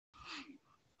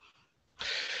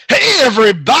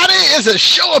everybody. It's a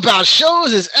show about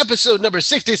shows. It's episode number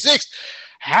 66.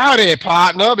 Howdy,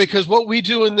 partner, because what we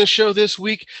do in this show this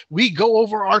week, we go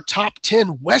over our top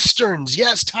 10 Westerns.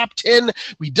 Yes, top 10.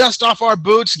 We dust off our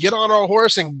boots, get on our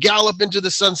horse, and gallop into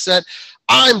the sunset.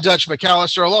 I'm Dutch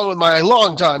McAllister, along with my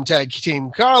longtime tag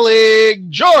team colleague,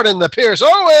 Jordan the Pierce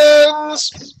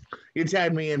Owens. You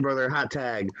tagged me in, brother. Hot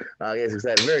tag. Yes,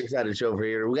 excited. Very excited show over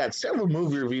here. We got several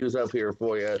movie reviews up here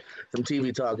for you. Some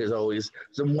TV talk, as always.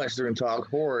 Some Western talk,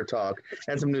 horror talk,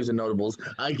 and some news and notables.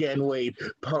 I can't wait,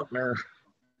 partner.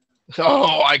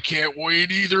 Oh, I can't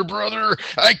wait either, brother.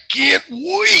 I can't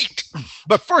wait.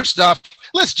 But first off,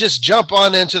 let's just jump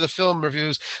on into the film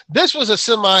reviews. This was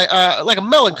a like a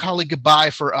melancholy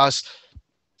goodbye for us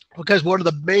because one of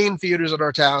the main theaters in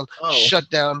our town shut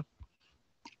down.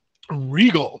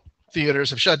 Regal theaters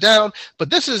have shut down, but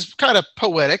this is kind of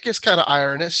poetic. It's kind of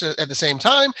ironious at the same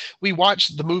time. We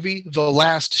watched the movie The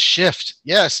Last Shift.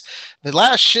 Yes, The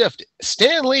Last Shift.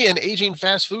 Stan Lee, an aging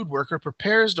fast food worker,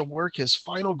 prepares to work his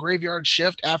final graveyard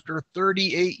shift after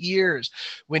 38 years.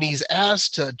 When he's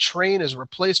asked to train his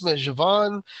replacement,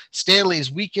 Javon, Stanley's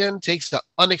weekend takes the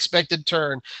unexpected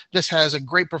turn. This has a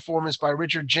great performance by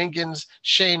Richard Jenkins,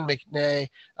 Shane McGay,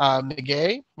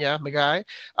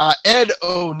 Ed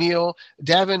O'Neill,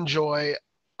 Davin Joy,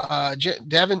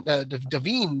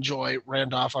 Davine Joy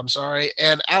Randolph,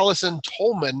 and Allison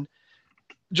Tolman.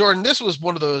 Jordan, this was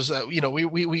one of those we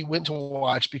went to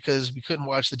watch because we couldn't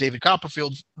watch the David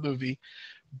Copperfield movie,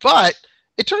 but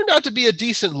it turned out to be a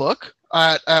decent look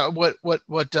at what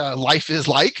life is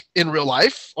like in real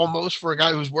life, almost for a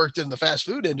guy who's worked in the fast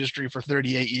food industry for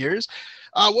 38 years.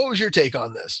 What was your take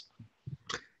on this?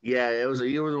 Yeah,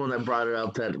 you were the one that brought it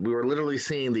up that we were literally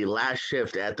seeing The Last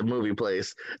Shift at the movie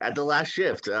place. At The Last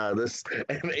Shift,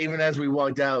 even as we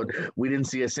walked out, we didn't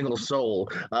see a single soul.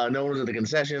 No one was at the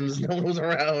concessions. No one was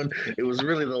around. It was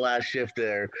really The Last Shift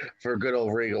there for good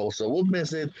old Regal. So we'll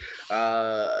miss it.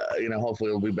 Hopefully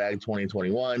it'll be back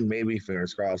 2021, maybe,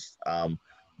 fingers crossed.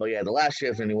 But yeah, The Last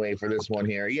Shift anyway for this one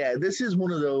here. Yeah, this is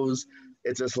one of those.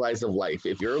 It's a slice of life.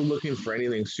 If you're looking for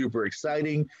anything super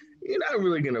exciting, you're not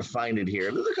really going to find it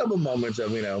here. There's a couple moments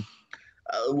of,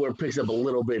 where it picks up a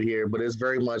little bit here, but it's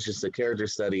very much just a character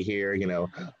study here.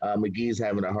 McGee's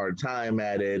having a hard time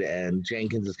at it, and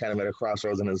Jenkins is kind of at a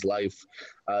crossroads in his life.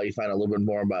 You find a little bit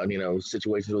more about,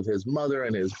 situations with his mother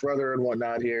and his brother and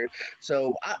whatnot here.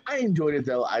 So I enjoyed it,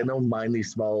 though. I don't mind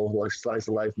these small, slice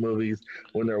of life movies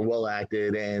when they're well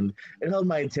acted, and it held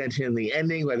my attention. The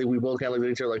ending, I think we both kind of looked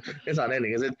at each other like, it's not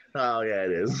ending, is it? Oh, yeah,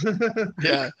 it is.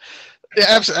 Yeah.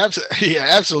 Yeah,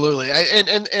 absolutely.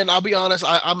 And I'll be honest,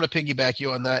 I'm going to piggyback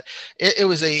you on that. It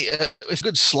was it's a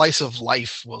good slice of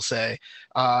life, we'll say.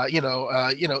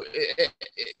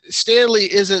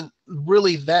 Stanley isn't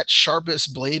really that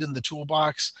sharpest blade in the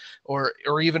toolbox, or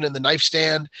even in the knife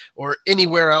stand, or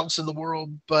anywhere else in the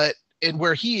world. But and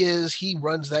where he is, he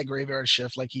runs that graveyard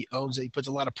shift like he owns it. He puts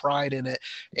a lot of pride in it.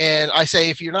 And I say,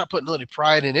 if you're not putting any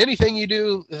pride in anything you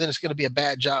do, then it's going to be a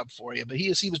bad job for you. But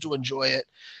he seems to enjoy it.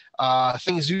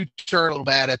 Things do turn a little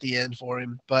bad at the end for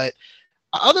him, but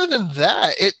other than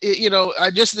that,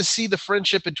 I just to see the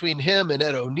friendship between him and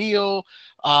Ed O'Neill,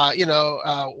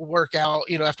 work out.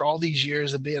 After all these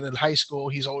years of being in high school,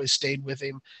 he's always stayed with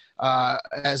him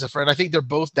as a friend. I think they're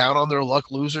both down on their luck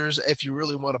losers, if you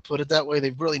really want to put it that way.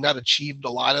 They've really not achieved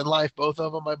a lot in life, both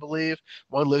of them, I believe.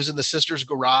 One lives in the sister's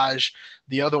garage,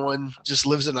 the other one just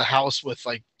lives in a house with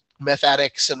like meth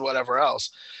addicts and whatever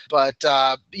else. But,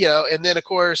 and then of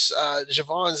course,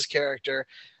 Javon's character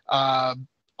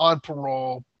on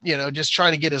parole, just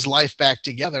trying to get his life back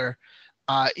together.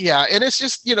 And it's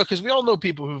just, because we all know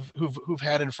people who've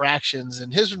had infractions,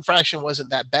 and his infraction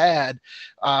wasn't that bad.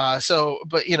 But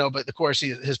of course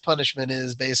his punishment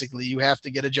is basically you have to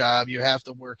get a job, you have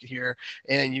to work here,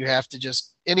 and you have to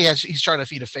he's trying to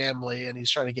feed a family, and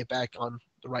he's trying to get back on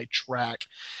the right track.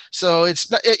 So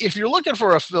it's not, if you're looking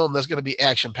for a film that's going to be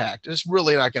action packed, it's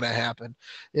really not going to happen.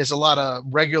 It's a lot of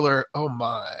regular, oh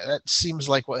my, that seems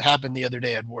like what happened the other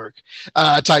day at work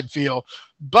type feel.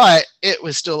 But it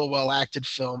was still a well acted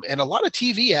film, and a lot of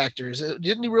TV actors. It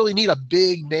didn't really need a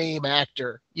big name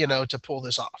actor, to pull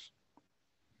this off.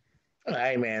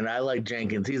 Hey man, I like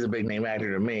Jenkins. He's a big name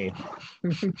actor to me.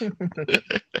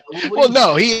 Well,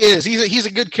 no, he is. He's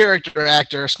a good character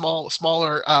actor.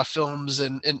 Smaller films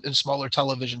and smaller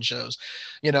television shows,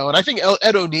 And I think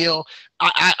Ed O'Neill.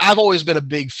 I've always been a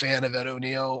big fan of Ed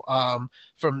O'Neill.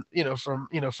 From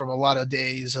a lot of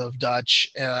days of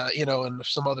Dutch, and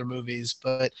some other movies,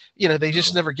 but they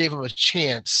just never gave him a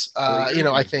chance.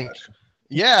 I think.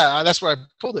 Yeah, that's where I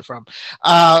pulled it from. So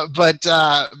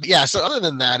other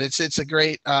than that, it's a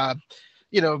great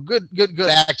good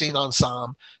acting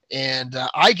ensemble. And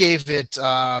I gave it.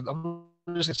 I'm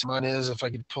just gonna see mine is if I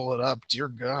could pull it up. Dear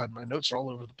God, my notes are all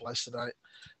over the place tonight.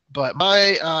 But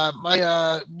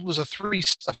my was a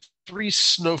three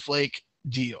snowflake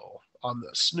deal on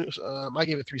this. I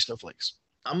gave it 3 snowflakes.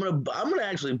 I'm gonna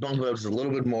actually bump it up just a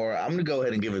little bit more. I'm gonna go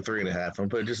ahead and give it 3.5. I'm gonna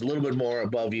put it just a little bit more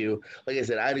above you. Like I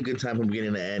said, I had a good time from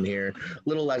beginning to end here. A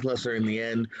little lackluster in the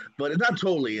end, but it's not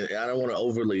totally. I don't want to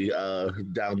overly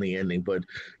down the ending, but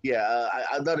yeah,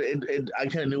 I thought I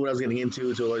kind of knew what I was getting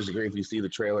into. To a large degree, if you see the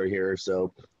trailer here,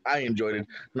 so I enjoyed it.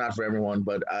 Not for everyone,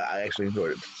 but I actually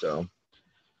enjoyed it. So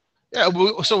Yeah,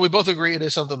 so we both agree it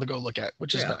is something to go look at,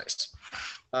 which is yeah. nice.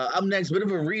 Up next, bit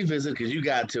of a revisit because you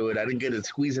got to it. I didn't get it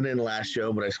squeezing in last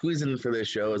show, but I squeezed it in for this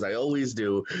show as I always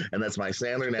do, and that's my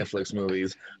Sandler Netflix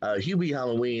movies. Hubie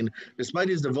Halloween, despite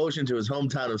his devotion to his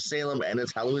hometown of Salem and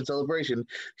its Halloween celebration,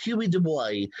 Hubie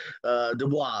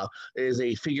Dubois is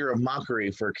a figure of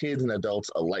mockery for kids and adults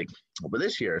alike. But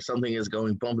this year, something is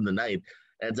going bump in the night.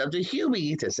 And it's up to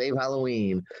Hubie to save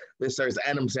Halloween. This stars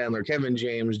Adam Sandler, Kevin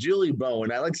James, Julie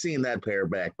Bowen. I like seeing that pair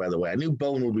back, by the way. I knew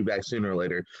Bowen would be back sooner or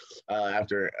later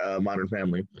after Modern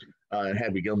Family and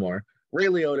Happy Gilmore. Ray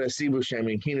Liotta, Steve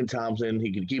Buscemi, Keenan Thompson.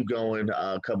 He could keep going.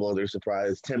 A couple other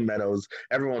surprises. Tim Meadows.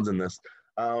 Everyone's in this.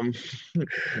 Um,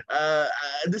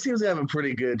 this seems to have a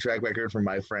pretty good track record from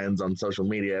my friends on social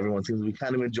media. Everyone seems to be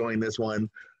kind of enjoying this one.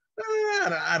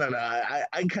 I don't know.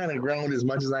 I kind of groaned as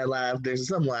much as I laughed. There's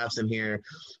some laughs in here.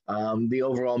 The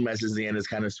overall message at the end is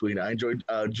kind of sweet. I enjoyed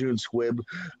June Squibb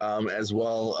as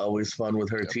well. Always fun with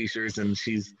her t-shirts, and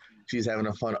she's having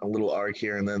a little arc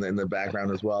here, and then in the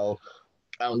background as well.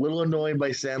 I'm a little annoyed by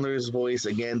Sandler's voice.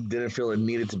 Again, didn't feel it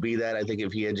needed to be that. I think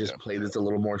if he had just played this a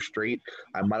little more straight,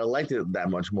 I might have liked it that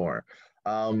much more.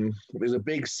 There's a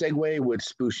big segue with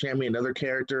Buscemi, another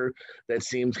character that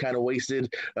seems kind of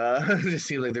wasted. It just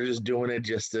seems like they're just doing it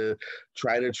just to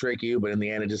try to trick you, but in the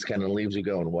end, it just kind of leaves you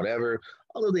going, whatever.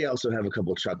 Although they also have a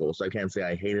couple chuckles, so I can't say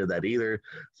I hated that either.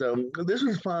 So this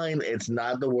was fine. It's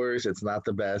not the worst. It's not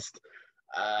the best.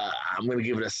 I'm going to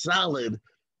give it a solid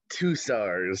 2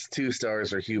 stars. 2 stars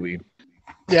for Hubie.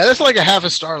 Yeah, that's like a half a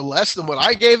star less than what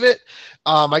I gave it.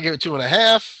 I gave it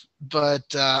 2.5.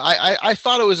 But I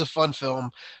thought it was a fun film.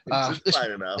 It's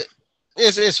fine enough.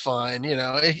 It's fine,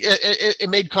 It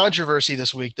made controversy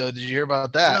this week, though. Did you hear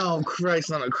about that? Oh,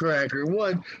 Christ on a cracker!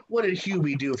 What did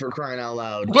Hubie do, for crying out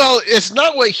loud? Well, it's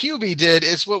not what Hubie did.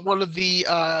 It's what one of the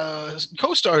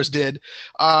co-stars did.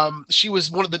 She was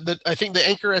one of I think the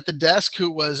anchor at the desk who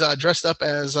was dressed up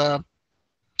as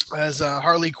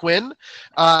Harley Quinn.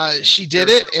 She did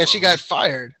it, and she got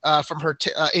fired from her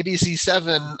ABC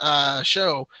 7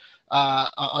 show.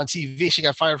 On TV, she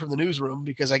got fired from the newsroom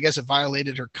because I guess it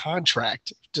violated her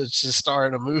contract to star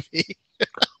in a movie.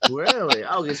 Really?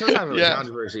 Oh, okay, so it's not really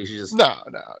controversy. She just no.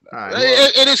 Right,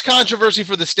 well, it is controversy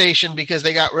for the station because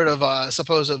they got rid of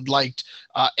supposed liked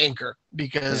anchor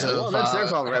because of. Well, that's their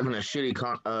fault for having a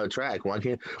shitty track.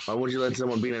 Why would you let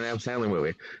someone be in an Adam Sandler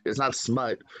movie? It's not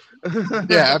smut.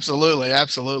 Yeah, absolutely.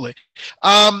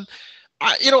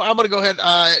 I'm going to go ahead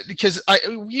because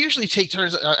we usually take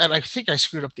turns, and I think I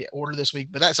screwed up the order this week,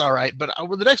 but that's all right. But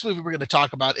the next movie we're going to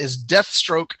talk about is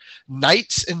Deathstroke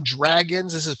Knights and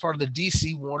Dragons. This is part of the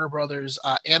DC Warner Brothers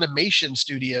animation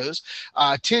studios.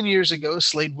 10 years ago,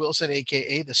 Slade Wilson,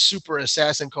 a.k.a. the super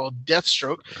assassin called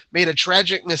Deathstroke, made a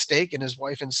tragic mistake, and his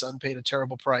wife and son paid a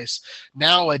terrible price.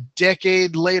 Now, a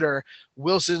decade later,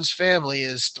 Wilson's family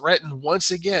is threatened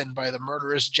once again by the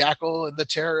murderous Jackal and the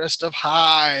terrorist of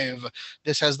Hive.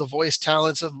 This has the voice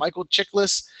talents of Michael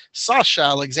Chiklis, Sasha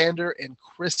Alexander, and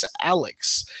Chris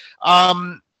Alex. I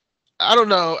don't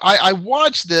know. I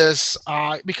watched this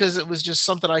because it was just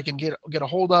something I can get a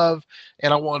hold of,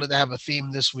 and I wanted to have a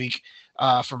theme this week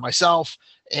for myself.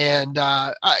 And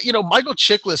Michael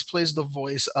Chiklis plays the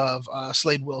voice of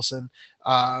Slade Wilson.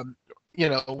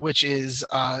 Which is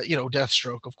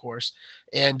Deathstroke, of course,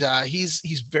 and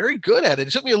he's very good at it.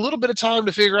 It took me a little bit of time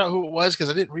to figure out who it was because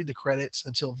I didn't read the credits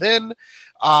until then,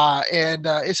 and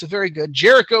it's a very good.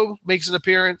 Jericho makes an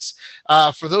appearance.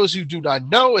 For those who do not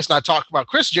know, it's not talking about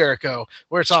Chris Jericho.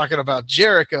 We're talking about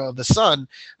Jericho, the son,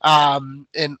 and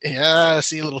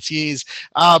see a little tease,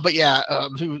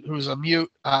 who's a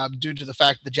mute due to the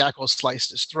fact the Jackal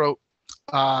sliced his throat.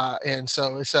 And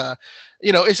so it's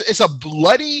a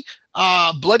bloody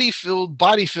body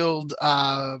filled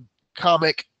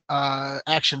comic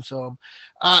action film.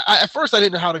 At first I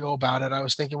didn't know how to go about it. I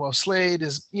was thinking, well, Slade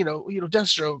is,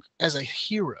 Deathstroke as a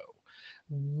hero.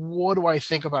 What do I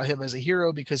think about him as a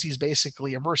hero? Because he's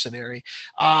basically a mercenary.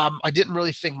 I didn't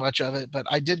really think much of it, but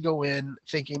I did go in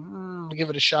thinking, give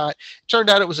it a shot. It turned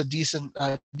out it was a decent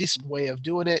way of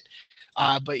doing it.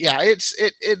 But yeah,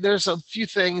 there's a few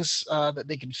things that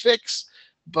they can fix.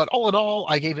 But all in all,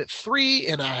 I gave it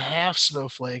 3.5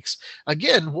 snowflakes.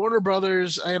 Again, Warner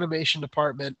Brothers animation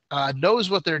department knows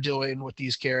what they're doing with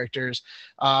these characters.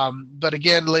 But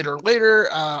again, later,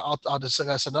 I'll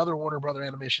discuss another Warner Brother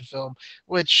animation film,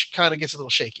 which kind of gets a little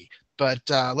shaky. But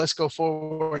let's go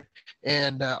forward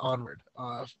and onward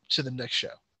to the next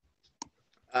show.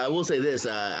 I will say this: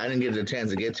 I didn't get a chance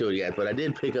to get to it yet, but I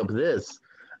did pick up this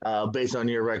based on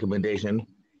your recommendation.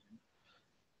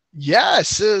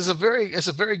 Yes, it's a very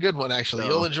good one actually. So,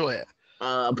 you'll enjoy it.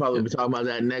 I'll probably be talking about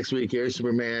that next week here,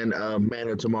 Superman Man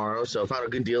of Tomorrow. So I found a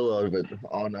good deal of it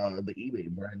on the eBay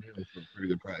brand new for a pretty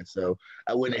good price. So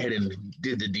I went ahead and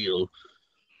did the deal.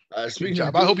 Good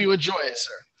job. I hope you enjoy it,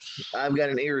 sir. I've got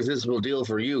an irresistible deal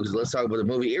for you because let's talk about the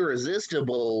movie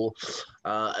Irresistible.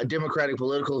 A Democratic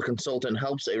political consultant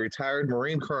helps a retired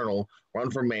Marine colonel run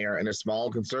for mayor in a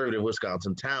small conservative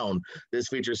Wisconsin town. This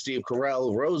features Steve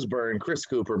Carell, Rose Byrne, Chris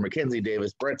Cooper, Mackenzie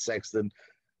Davis, Brett Sexton,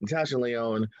 Natasha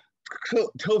Lyonne,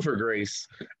 Topher Grace,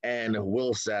 and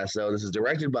Will Sasso. This is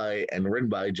directed by and written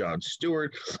by Jon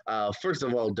Stewart. First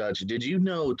of all, Dutch, did you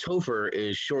know Topher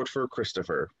is short for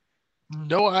Christopher?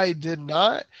 No, I did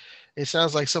not. It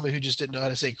sounds like somebody who just didn't know how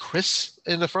to say Chris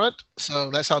in the front. So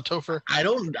that's how Topher. I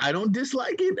don't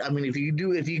dislike it. I mean, if you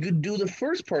could do the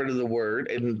first part of the word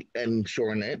and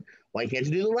shorten it, why can't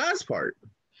you do the last part?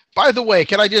 By the way,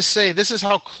 can I just say this is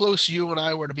how close you and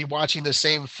I were to be watching the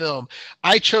same film?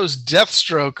 I chose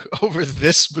Deathstroke over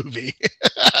this movie.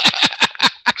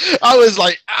 I was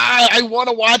like, I want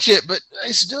to watch it, but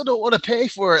I still don't want to pay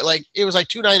for it. Like it was like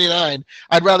 $2.99.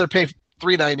 I'd rather pay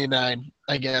 $3.99,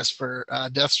 I guess, for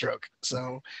Deathstroke.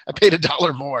 So I paid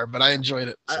 $1 more, but I enjoyed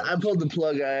it. So. I pulled the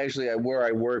plug. Where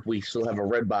I work, we still have a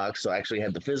red box, so I actually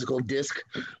had the physical disc,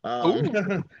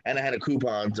 and I had a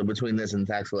coupon. So between this and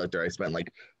Tax Collector, I spent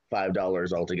like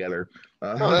 $5 altogether.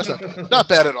 That's not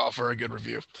bad at all for a good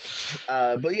review.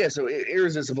 But yeah, so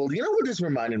Irresistible. You know what this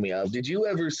reminded me of? Did you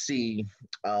ever see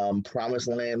Promised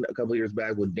Land a couple years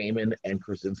back with Damon and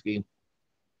Krasinski?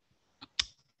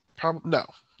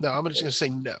 No, I'm just going to say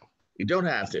no. You don't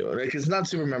have to, because it's not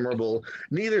super memorable.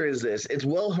 Neither is this. It's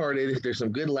well-hearted. There's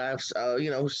some good laughs.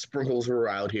 Sprinkles were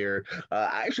out here.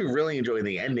 I actually really enjoy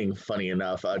the ending. Funny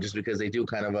enough, just because they do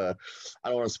kind of I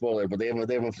don't want to spoil it, but they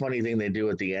have a funny thing they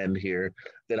do at the end here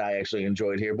that I actually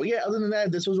enjoyed here. But yeah, other than that,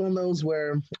 this was one of those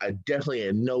where I definitely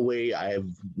in no way I have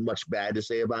much bad to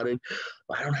say about it.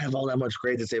 But I don't have all that much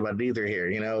great to say about it either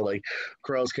here. Like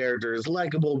Carell's character is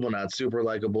likable, but not super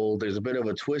likable. There's a bit of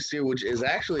a twist here, which is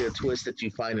actually a twist that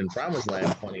you find in Promised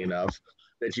Land, funny enough,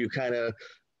 that you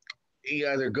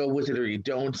either go with it or you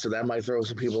don't. So that might throw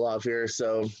some people off here.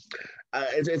 So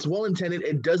it's well intended.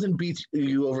 It doesn't beat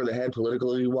you over the head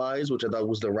politically wise, which I thought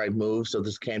was the right move. So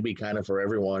this can be kind of for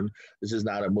everyone. This is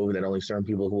not a movie that only certain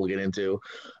people will get into.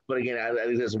 But again, I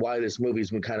think that's why this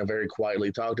movie's been kind of very quietly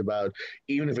talked about.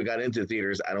 Even if it got into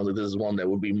theaters, I don't think this is one that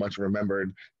would be much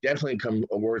remembered. Definitely come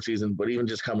award season, but even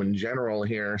just come in general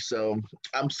here. So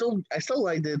I still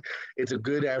liked it. It's a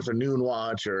good afternoon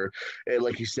watch, or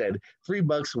like you said,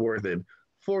 $3 worth it.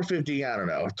 $4.50, I don't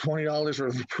know, $20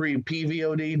 for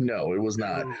pre-PVOD? No, it was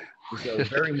not. So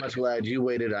very much glad you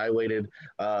waited. I waited.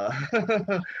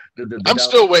 I'm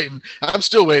still waiting. I'm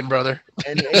still waiting, brother.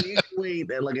 and you can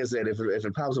wait. And like I said, if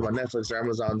it pops up on Netflix or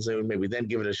Amazon soon, maybe then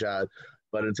give it a shot.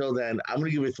 But until then, I'm going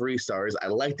to give it 3 stars. I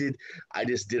liked it. I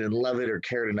just didn't love it or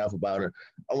cared enough about it.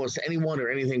 Almost anyone or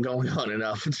anything going on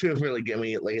enough to really get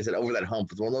me, like I said, over that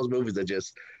hump. It's one of those movies that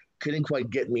just couldn't quite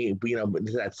get me,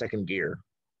 into that second gear.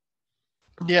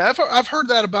 Yeah, I've heard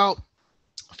that about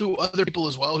through other people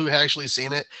as well who had actually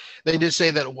seen it. They did say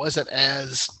that it wasn't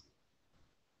as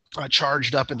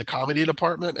charged up in the comedy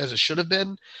department as it should have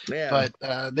been. Yeah.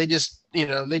 But they just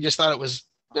thought it was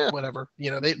whatever.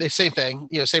 They same thing.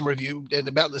 Same review and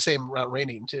about the same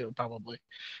rating too, probably,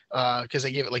 because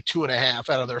they gave it like 2.5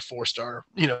 out of their 4-star.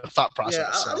 Thought process.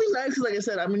 Yeah, so. I mean, nice. Like I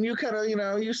said, I mean, you kind of,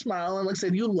 you smile, and like I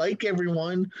said, you like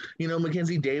everyone.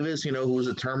 Mackenzie Davis, who was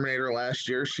a Terminator last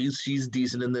year. She's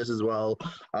decent in this as well.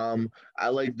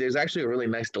 There's actually a really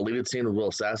nice deleted scene with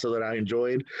Will Sasso that I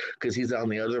enjoyed because he's on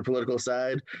the other political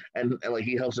side, and like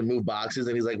he helps him move boxes,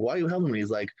 and he's like, "Why are you helping me?" He's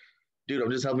like, dude,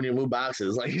 I'm just helping you move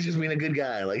boxes. Like, he's just being a good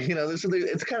guy. Like,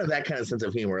 it's kind of that kind of sense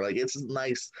of humor. Like, it's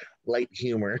nice, light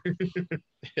humor.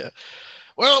 Yeah.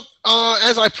 Well,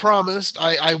 as I promised,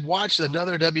 I watched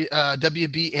another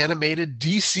WB animated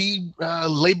DC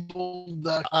labeled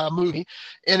movie,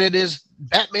 and it is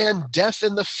Batman: Death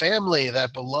in the Family,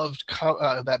 that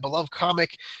beloved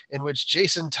comic in which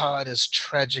Jason Todd is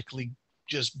tragically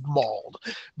just mauled.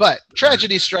 But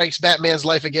tragedy strikes Batman's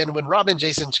life again when Robin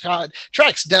Jason Scott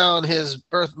tracks down his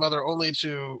birth mother only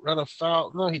to run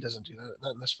afoul. No, he doesn't do that.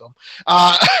 Not in this film.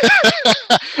 Uh,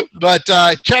 but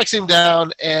tracks him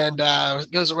down and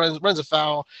runs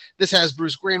afoul. This has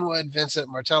Bruce Greenwood, Vincent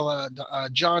Martella,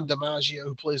 John DiMaggio,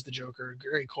 who plays the Joker,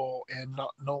 Gary Cole, and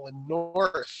Nolan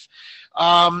North.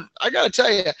 I got to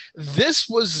tell you, this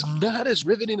was not as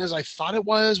riveting as I thought it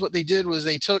was. What they did was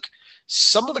they took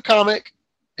some of the comic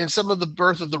and some of the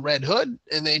birth of the Red Hood,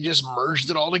 and they just merged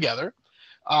it all together.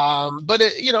 But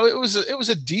it was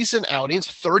a decent outing. It's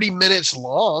 30 minutes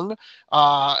long.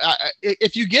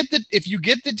 If you get the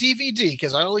DVD,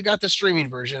 because I only got the streaming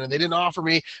version, and they didn't offer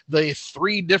me the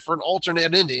 3 different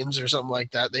alternate endings or something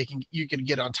like that, you can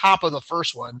get on top of the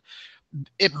first one.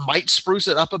 It might spruce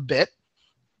it up a bit.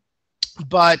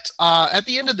 But at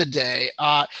the end of the day,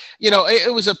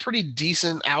 it was a pretty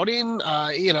decent outing.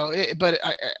 But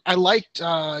I liked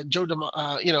John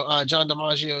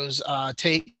DiMaggio's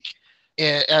take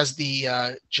as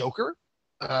the Joker.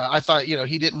 I thought,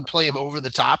 he didn't play him over the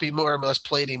top. He more or less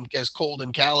played him as cold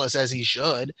and callous as he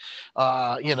should.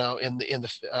 In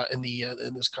this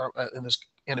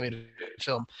animated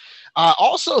film.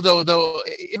 Also, though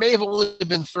it may have only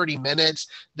been 30 minutes,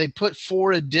 they put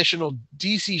 4 additional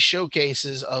DC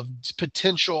showcases of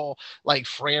potential like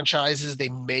franchises they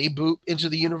may boot into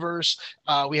the universe.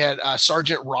 We had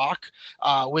Sergeant Rock,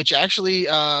 which actually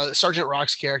Sergeant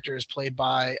Rock's character is played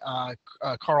by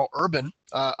Carl Urban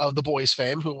of The Boys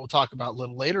fame, who we'll talk about a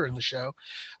little later in the show,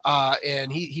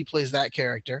 and he plays that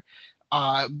character.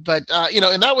 And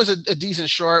that was a decent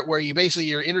short where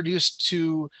you're introduced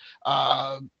to,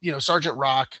 Sergeant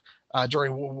Rock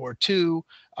during World War II,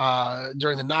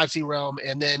 during the Nazi realm,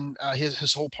 and then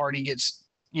his whole party gets,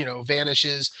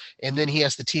 vanishes, and then he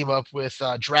has to team up with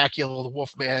Dracula, the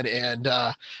Wolfman, and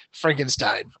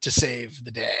Frankenstein to save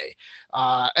the day.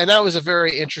 And that was a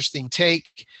very interesting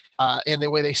take. And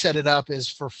the way they set it up is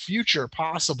for future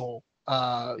possible,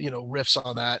 riffs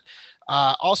on that.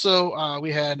 Also,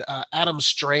 we had Adam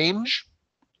Strange,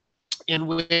 in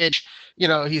which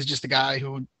he's just a guy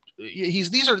who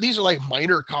these are like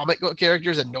minor comic book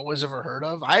characters that no one's ever heard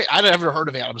of. I never heard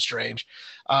of Adam Strange,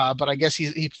 but I guess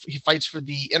he fights for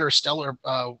the interstellar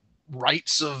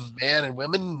rights of man and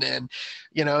women, and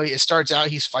it starts out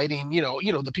he's fighting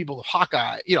the people of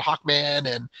Hawkeye,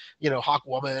 Hawkman, and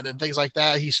Hawkwoman and things like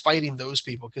that. He's fighting those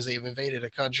people because they've invaded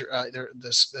a country,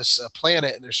 this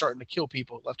planet, and they're starting to kill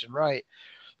people left and right.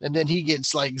 And then he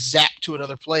gets like zapped to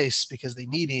another place because they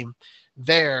need him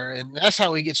there, and that's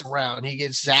how he gets around. He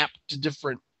gets zapped to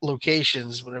different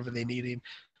locations whenever they need him.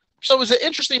 So it was an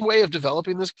interesting way of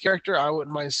developing this character. I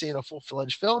wouldn't mind seeing a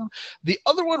full-fledged film. The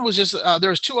other one was just,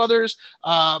 there's 2 others.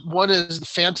 One is the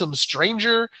Phantom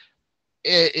Stranger.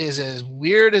 It is as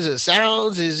weird as it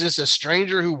sounds. It's just a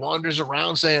stranger who wanders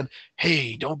around saying,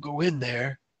 "Hey, don't go in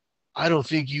there. I don't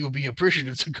think you'll be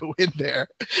appreciative to go in there."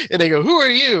 And they go, "Who are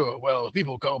you?" "Well,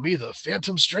 people call me the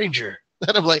Phantom Stranger."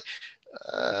 And I'm like,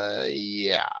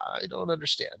 yeah, I don't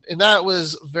understand. And that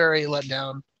was very let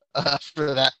down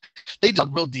for that. They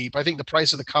dug real deep. I think the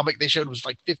price of the comic they showed was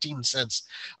like 15 cents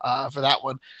for that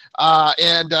one.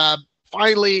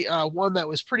 Finally, one that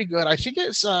was pretty good. I think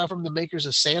it's from the makers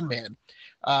of Sandman,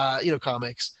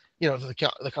 comics.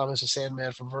 The comics of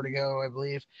Sandman from Vertigo, I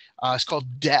believe. It's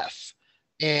called Death.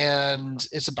 And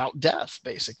it's about death,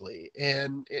 basically,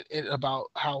 and it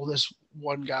about how this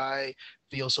one guy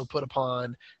feels so put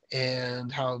upon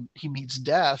and how he meets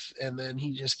death, and then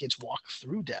he just gets walked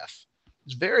through death.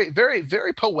 It's very, very,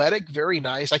 very poetic, very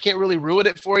nice. I can't really ruin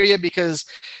it for you because,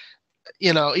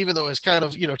 even though it's kind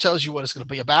of, tells you what it's going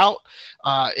to be about,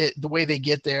 the way they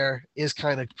get there is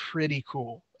kind of pretty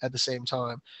cool at the same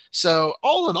time. So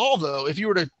all in all, though, if you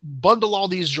were to bundle all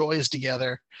these joys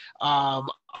together,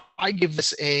 I give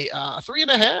this a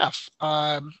 3.5.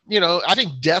 I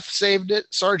think Death saved it.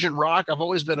 Sergeant Rock, I've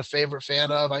always been a favorite fan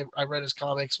of. I read his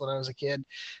comics when I was a kid,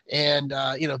 and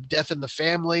Death in the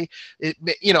Family.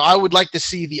 I would like to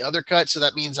see the other cut, so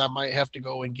that means I might have to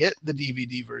go and get the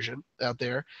DVD version out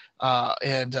there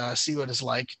and see what it's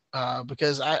like,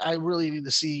 because I really need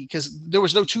to see, because there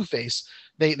was no Two-Face.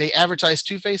 They advertised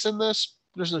Two-Face in this.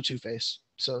 There's no Two-Face,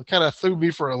 so it kind of threw me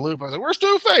for a loop. I was like, "Where's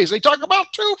Two-Face? They talk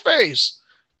about Two-Face."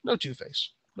 No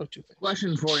Two-Face. No Two-Face.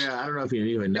 Question for you. I don't know if you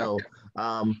even know.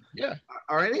 Yeah.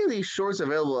 Are any of these shorts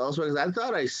available elsewhere? Because I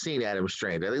thought I seen Adam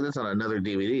Strange. I think that's on another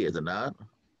DVD, is it not?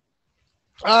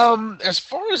 As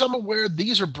far as I'm aware,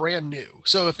 these are brand new.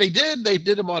 So if they did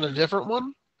them on a different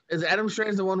one. Is Adam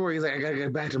Strange the one where he's like, "I gotta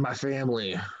get back to my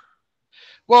family"?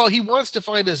 Well, he wants to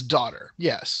find his daughter.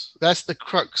 Yes, that's the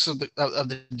crux of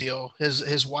the deal.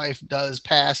 His wife does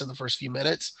pass in the first few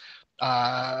minutes,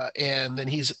 and then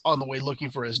he's on the way looking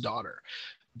for his daughter.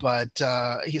 But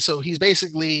he's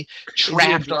basically Is he a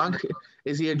trapped on. drunk?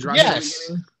 Is he a drunk in the Yes,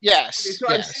 beginning? Okay, yes, so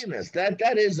I've yes, seen this.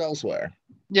 That is elsewhere.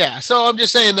 yeah. So I'm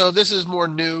just saying though, this is more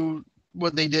new.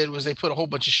 What they did was they put a whole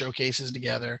bunch of showcases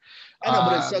together. I know,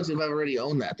 but it Um, sucks if I've already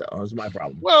owned that though. That's my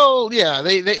problem. well, yeah,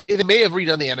 they may have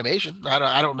redone the animation.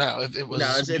 I don't know if it No,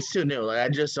 was. it's too new. Like I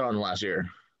just saw it last year.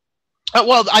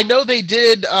 Well, I know they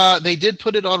did. They did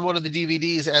put it on one of the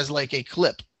DVDs as like a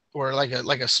clip or like a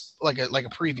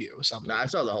preview or No, something. I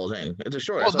saw the whole thing. It's a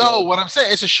short. I Well, saw the no, whole what thing. I'm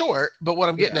saying it's a short, but what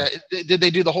I'm getting Yeah. at, did they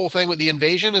do the whole thing with the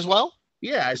invasion as well?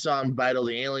 Yeah, I saw him battle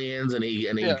the aliens, and he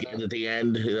Yeah, at the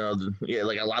end, yeah,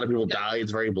 like a lot of people yeah, die.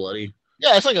 It's very bloody.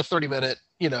 yeah. It's like a 30-minute,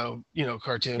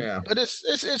 cartoon, Yeah, but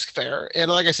it's fair. And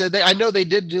like I said, I know they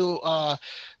did do.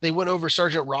 They went over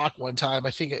Sergeant Rock one time. I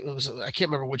think it was. I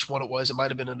can't remember which one it was. It might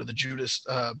have been under the Judas.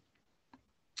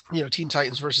 Teen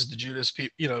Titans versus the Judas,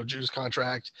 Judas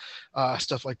Contract,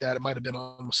 stuff like that. It might have been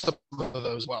on some of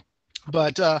those. Well,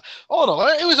 but all in all,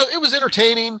 it was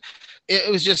entertaining.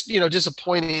 It was just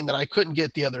disappointing that I couldn't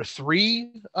get the other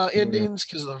three mhm. endings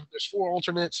because there's four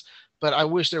alternates. But I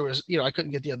wish there was, I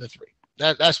couldn't get the other three.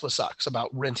 That's what sucks about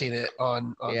renting it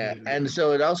on Yeah. DVD. And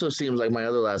so it also seems like my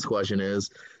other last question is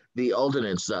the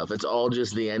alternate stuff. It's all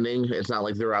just the ending. It's not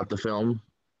like throughout the film.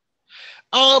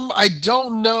 I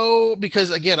don't know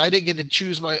because again, I didn't get to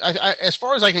choose as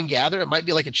far as I can gather, it might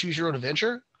be like a choose your own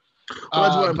adventure. Well,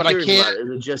 that's what I'm But I curious can't. about.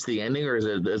 Is it just the ending, or is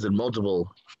it multiple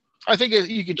I think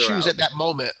you could choose throughout? at that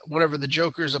moment. Whenever the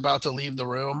Joker's about to leave the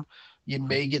room, you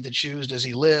may get to choose: does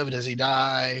he live? Does he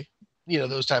die?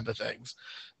 Those type of things.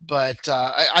 But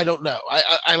I don't know.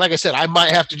 I like I said, I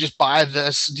might have to just buy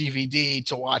this DVD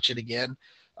to watch it again,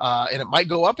 and it might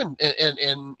go up and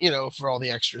for all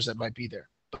the extras that might be there.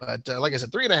 But like I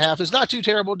said, 3.5 is not too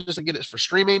terrible just to get it for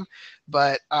streaming.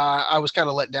 But I was kind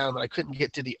of let down that I couldn't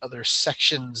get to the other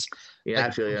sections. Yeah, Like,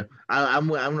 I feel you. I'm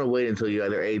gonna wait until you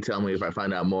either tell me if I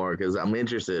find out more because I'm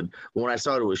interested. But when I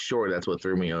saw it was short, that's what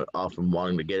threw me off from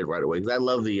wanting to get it right away. Because I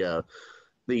love the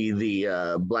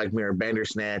Black Mirror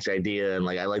Bandersnatch idea, and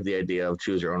like I like the idea of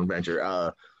choose your own adventure.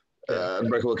 yeah,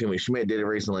 Unbreakable Kimmy Schmidt did it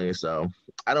recently, so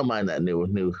I don't mind that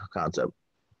new concept.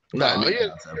 Not a no, new yeah,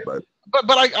 concept, but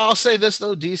but I'll say this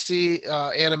though, DC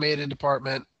animated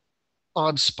department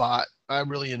on spot. I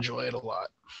really enjoy it a lot.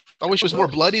 I wish it was more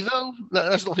well, bloody though.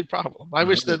 That's the only problem. I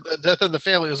wish that the death in the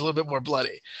family was a little bit more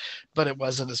bloody, but it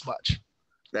wasn't as much.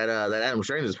 that Adam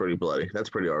Strange is pretty bloody. That's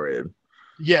pretty R-rated.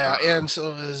 Yeah, Um, and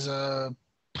so is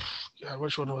God,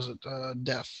 which one was it?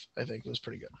 Death. I think it was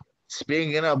pretty good.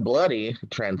 Speaking of bloody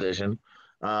transition,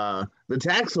 the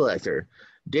tax collector.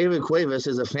 David Cuevas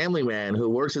is a family man who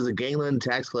works as a gangland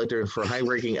tax collector for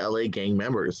high-ranking LA gang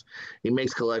members. He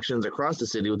makes collections across the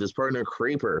city with his partner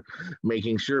Creeper,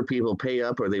 making sure people pay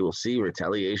up or they will see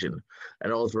retaliation.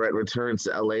 An old threat returns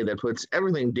to LA that puts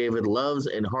everything David loves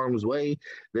in harm's way.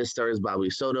 This stars Bobby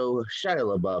Soto, Shia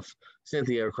LaBeouf,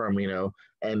 Cynthia Carmino,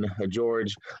 and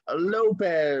George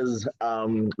Lopez.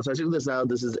 So I checked this out.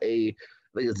 This is I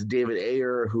think it's David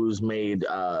Ayer who's made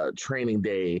Training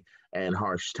Day and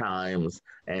Harsh Times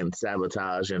and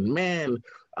Sabotage. And man,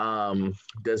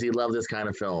 does he love this kind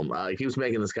of film? He keeps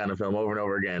making this kind of film over and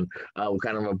over again.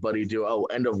 Kind of a buddy duo. Oh,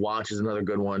 End of Watch is another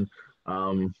good one.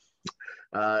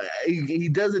 He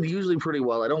does it usually pretty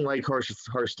well. I don't like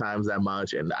Harsh Times that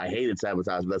much, and I hated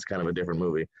Sabotage, but that's kind of a different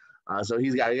movie. So he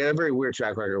got a very weird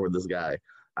track record with this guy.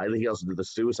 I think he also did the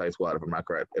Suicide Squad, if I'm not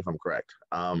correct. If I'm correct.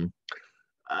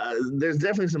 There's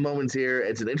definitely some moments here.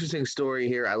 It's an interesting story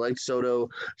here. I like Soto.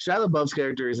 Shia LaBeouf's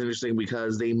character is interesting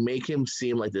because they make him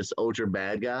seem like this ultra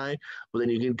bad guy, but then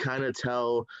you can kind of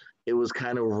tell it was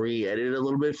kind of re-edited a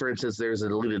little bit. For instance, there's a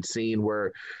deleted scene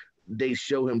where they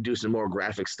show him do some more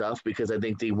graphic stuff because I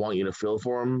think they want you to feel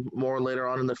for him more later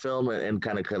on in the film and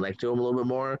kind of connect to him a little bit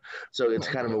more. So it's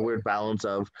kind of a weird balance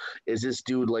of is this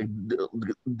dude like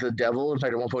the devil? In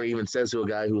fact, at one point he even says to a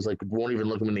guy who's like won't even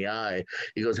look him in the eye.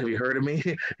 He goes, "Have you heard of me?"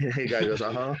 And the guy goes,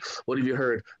 "Uh huh. What have you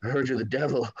heard? I heard you're the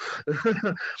devil."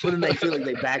 But then they feel like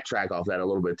they backtrack off that a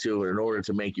little bit too, in order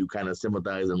to make you kind of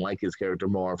sympathize and like his character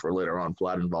more for later on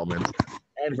plot involvements.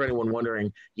 And for anyone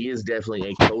wondering, he is definitely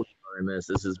a co in this.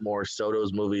 This is more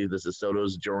Soto's movie. This is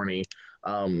Soto's journey.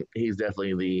 He's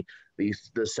definitely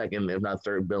the second, if not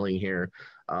third, billing here.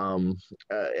 Um,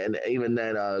 and even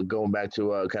then, going back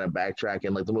to kind of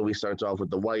backtracking, like the movie starts off with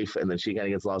the wife, and then she kind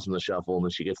of gets lost in the shuffle, and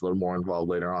then she gets a little more involved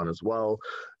later on as well.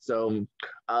 So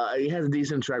he has a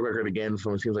decent track record again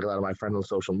from it seems like a lot of my friends on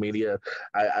social media.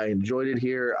 I enjoyed it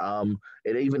here.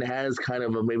 It even has kind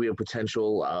of maybe a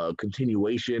potential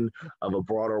continuation of a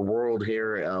broader world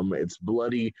here. It's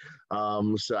bloody.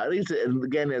 So I think and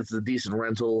again, it's a decent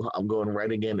rental. I'm going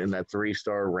right again in that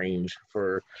 3-star range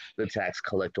for the tax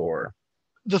collector.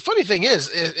 The funny thing is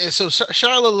so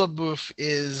Shia LaBeouf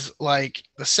is like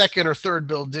the second or third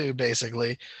Bill Due,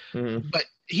 basically, Mm-hmm. but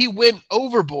he went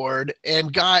overboard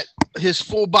and got his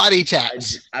full body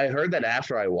tats. I heard that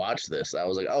after I watched this, I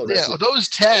was like, oh, Yeah, this is. those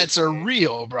tats are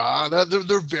real, bro.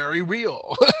 They're very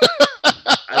real.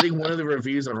 I think one of the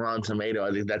reviews on Rotten Tomato,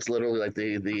 I think that's literally like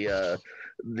the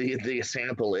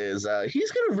sample is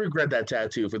he's gonna regret that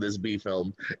tattoo for this B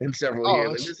film in several years.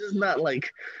 Oh, Like, this is not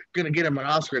like gonna get him an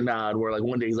Oscar nod where like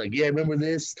one day he's like, yeah, remember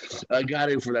this? I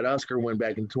got it for that Oscar win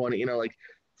back in 20. You know, like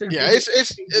yeah.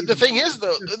 It's the thing is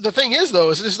though. The thing is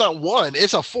though is it's not one.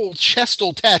 It's a full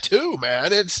chestal tattoo,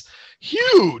 man. It's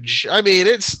huge. I mean,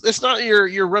 it's not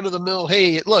your run of the mill.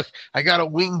 Hey, look, I got a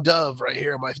winged dove right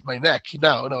here on my neck.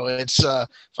 No, it's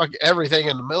fuck everything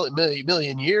in a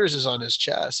million years is on his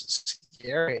chest. It's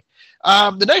scary.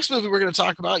 The next movie we're going to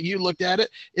talk about, you looked at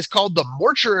it. It's called The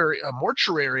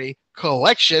Mortuary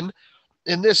Collection.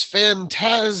 In this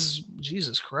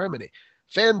Jesus Christ,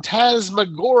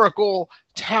 phantasmagorical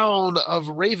town of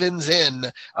Ravens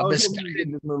Inn. I was hoping you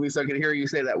did this movie so I could hear you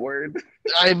say that word.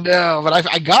 I know, but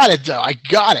I got it though. I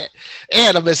got it.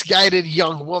 And a misguided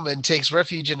young woman takes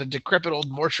refuge in a decrepit old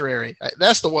mortuary.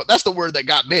 That's the one. That's the word that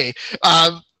got me.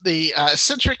 The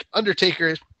eccentric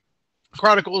undertaker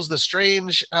chronicles the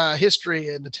strange history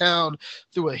in the town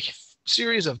through a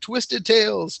series of twisted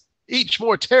tales, each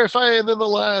more terrifying than the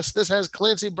last. This has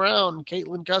Clancy Brown,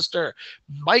 Caitlin Custer,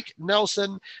 Mike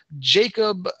Nelson,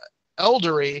 Jacob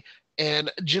Eldery,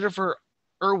 and Jennifer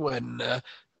Irwin.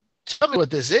 Tell me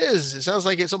what this is. It sounds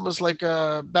like it's almost like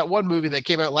that one movie that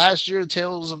came out last year,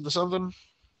 Tales of the something.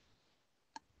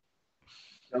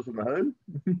 Tales from the Hood?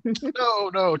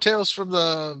 No, Tales from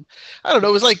the. I don't know.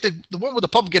 It was like the one with the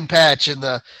pumpkin patch and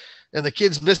the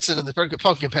kids missing in the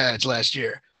pumpkin patch last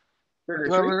year.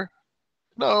 Remember?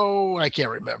 No, I can't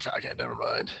remember. Okay, never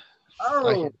mind.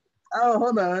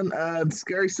 Hold on.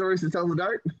 Scary Stories to Tell in the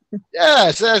Dark?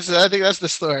 Yes, I think that's the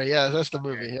story. Yeah, that's the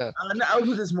movie. Yeah. No, I'll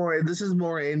put this more. This is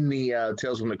more in the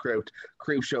Tales from the Crypt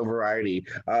creep show variety.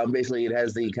 Basically, it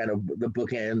has the kind of the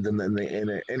bookends and then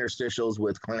the interstitials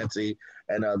with Clancy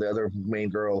and the other main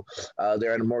girl.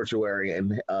 They're at a mortuary,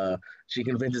 and she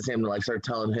convinces him to like start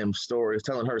telling her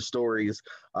stories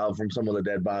from some of the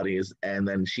dead bodies, and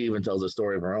then she even tells a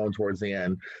story of her own towards the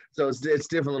end. So it's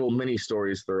different little mini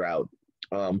stories throughout.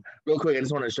 Real quick, I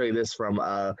just want to show you this from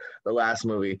the last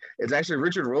movie. It's actually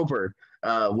Richard Roper,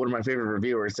 one of my favorite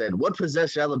reviewers, said, "What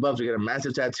possessed Shia LaBeouf to get a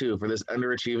massive tattoo for this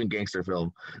underachieving gangster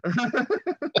film?"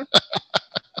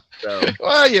 So,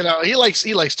 well, you know, he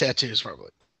likes tattoos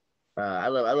probably. I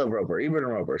love Roper, Ebert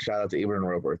and Roper. Shout out to Ebert and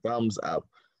Roper. Thumbs up.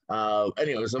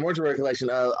 Anyways, the Mortuary Collection.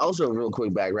 Also, real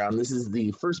quick background. This is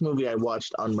the first movie I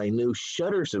watched on my new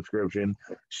Shudder subscription.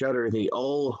 Shudder, the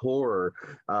all horror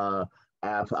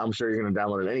app. I'm sure you're going to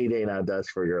download it any day now, Dutch,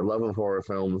 for your love of horror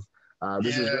films.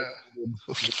 This is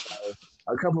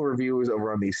a couple of reviews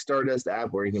over on the Stardust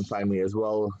app where you can find me as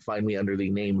well. Find me under the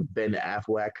name Ben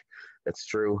Affleck. That's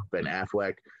true, Ben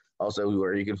Affleck. Also,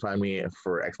 where you can find me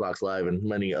for Xbox Live and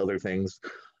many other things.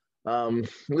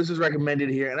 This was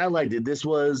recommended here, and I liked it. This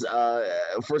was,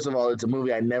 first of all, it's a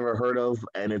movie I never heard of,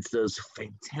 and it's those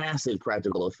fantastic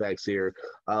practical effects here,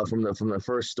 from the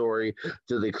first story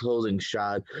to the closing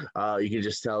shot. You can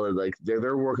just tell that like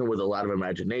they're working with a lot of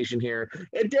imagination here.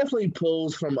 It definitely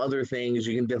pulls from other things.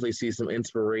 You can definitely see some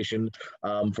inspiration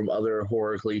from other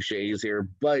horror cliches here,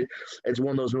 but it's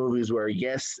one of those movies where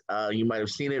yes, you might have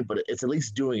seen it, but it's at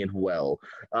least doing it well,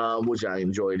 which I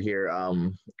enjoyed here.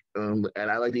 And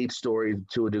I like each story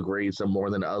to a degree, some more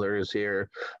than others here.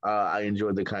 I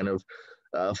enjoyed the kind of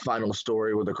final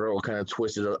story where the girl kind of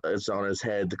twisted it's on his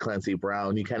head to Clancy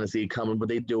Brown. You kind of see it coming, but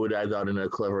they do it, I thought, in a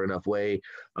clever enough way.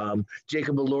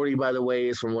 Jacob Elordi, by the way,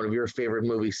 is from one of your favorite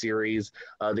movie series,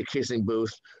 The Kissing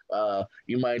Booth.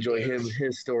 You might enjoy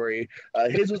his story.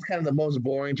 His was kind of the most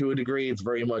boring to a degree. It's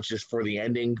very much just for the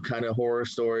ending kind of horror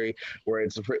story where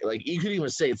it's like you could even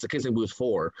say it's The Kissing Booth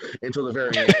 4 until the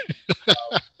very end.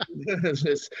 It's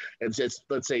just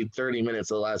let's say 30 minutes.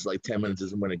 The last like 10 minutes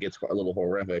is when it gets a little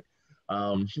horrific.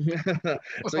 So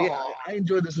yeah, I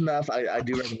enjoyed this enough. I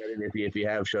do recommend it if you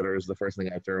have Shudder. Is the first thing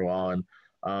I throw on.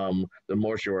 the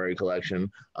Mortuary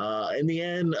Collection. In the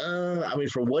end, I mean,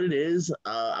 for what it is,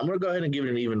 I'm gonna go ahead and give it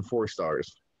an even 4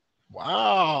 stars.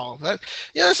 Wow,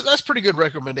 that's pretty good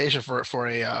recommendation for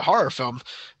a horror film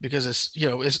because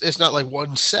it's not like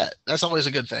one set. That's always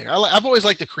a good thing. I've always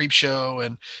liked the Creep Show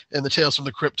and the Tales from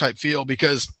the Crypt type feel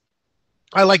because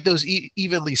I like those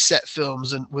evenly set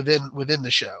films and within the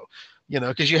show,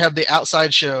 because you have the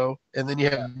outside show and then you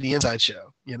have the inside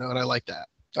show, and I like that.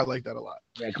 I like that a lot.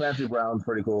 Yeah, Clancy Brown's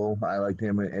pretty cool. I liked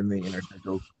him in the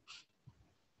interstitials.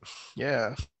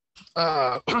 Yeah.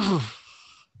 Uh,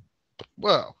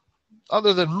 well,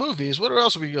 other than movies, what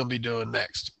else are we going to be doing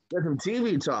next? Got some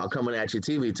TV talk coming at you.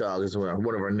 TV talk is one of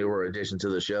our newer additions to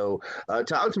the show.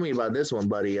 Talk to me about this one,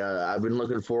 buddy. I've been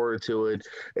looking forward to it.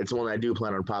 It's one I do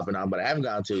plan on popping on, but I haven't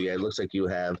gotten to it yet. It looks like you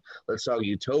have. Let's talk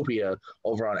Utopia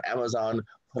over on Amazon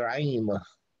Prime.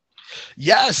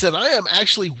 Yes, and I am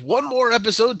actually one more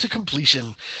episode to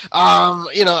completion.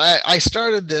 I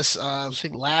started this I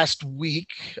think last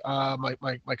week.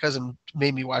 My cousin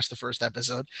made me watch the first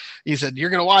episode. He said,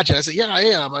 "You're going to watch it." I said, "Yeah, I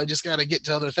am. I just got to get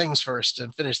to other things first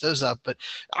and finish those up." But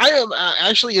I am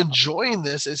actually enjoying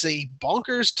this. It's a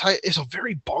bonkers type. It's a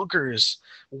very bonkers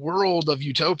world of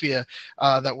Utopia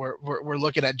that we're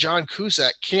looking at. John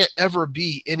Cusack can't ever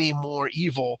be any more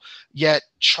evil, yet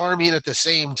charming at the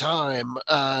same time.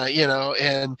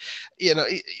 And you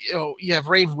have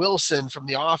Rainn Wilson from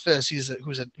The Office. Who's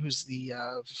the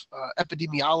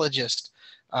epidemiologist.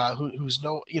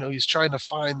 He's trying to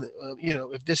find,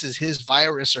 if this is his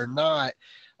virus or not.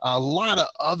 A lot of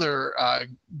other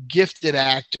gifted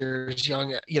actors,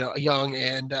 young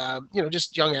and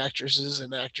just young actresses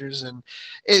and actors, and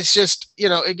it's just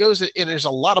it goes, and there's a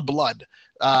lot of blood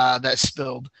that's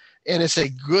spilled, and it's a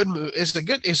good it's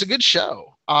a good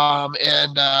show.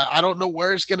 And I don't know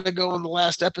where it's going to go in the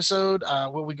last episode.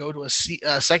 When we go to a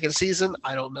second season,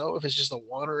 I don't know if it's just a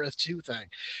 1 or a 2 thing,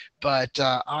 but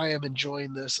I am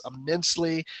enjoying this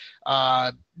immensely.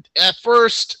 At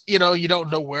first, you don't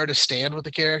know where to stand with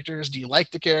the characters. Do you like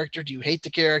the character? Do you hate the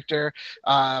character?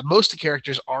 Most of the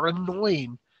characters are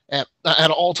annoying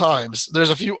at all times. There's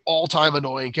a few all-time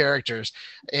annoying characters,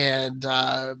 and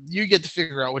you get to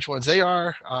figure out which ones they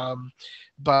are.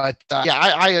 But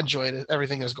I enjoyed it.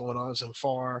 Everything that's going on so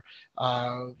far.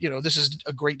 This is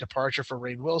a great departure for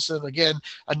Rainn Wilson. Again,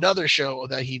 another show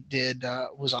that he did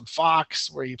was on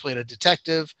Fox, where he played a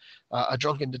detective, a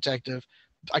drunken detective.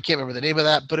 I can't remember the name of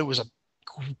that, but it was a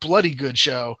bloody good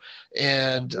show.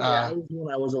 And I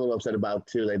was a little upset about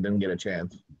too. They didn't get a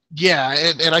chance. Yeah,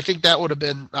 and I think that would have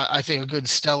been, I think, a good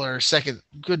stellar second,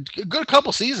 good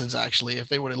couple seasons actually, if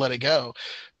they would have let it go.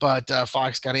 But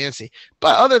Fox got antsy.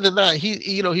 But other than that,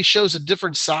 he shows a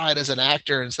different side as an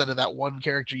actor instead of that one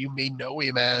character you may know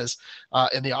him as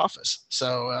in The Office.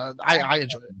 So I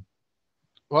enjoyed it.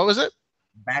 What was it?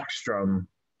 Backstrom.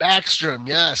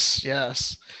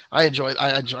 Yes. I enjoyed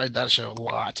that show a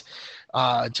lot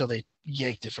until they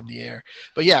yanked it from the air.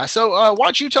 But yeah, so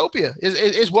watch Utopia.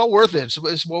 It's well worth it.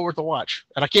 It's well worth the watch,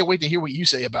 and I can't wait to hear what you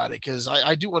say about it, because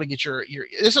I do want to get your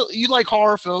you like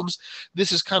horror films.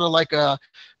 This is kind of like a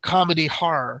comedy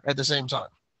horror at the same time.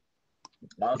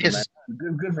 Awesome,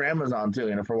 man. Good for Amazon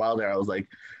too. For a while there, I was like,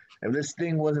 if this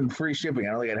thing wasn't free shipping,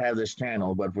 I don't think I'd have this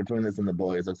channel. But between this and the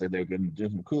boys, looks like they're going to do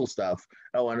some cool stuff.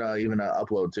 Oh, and even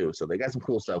upload too. So they got some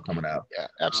cool stuff coming out. Yeah,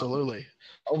 absolutely.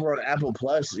 Over on Apple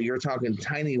Plus, you're talking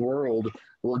Tiny World.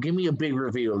 Well, give me a big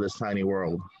review of this Tiny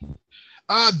World.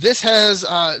 This has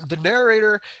the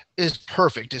narrator is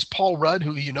perfect. It's Paul Rudd,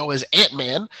 who you know as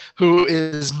Ant-Man, who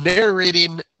is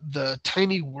narrating the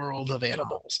tiny world of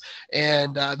animals.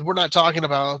 And we're not talking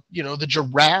about the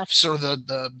giraffes or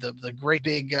the great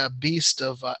big beast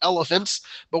of elephants,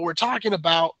 but we're talking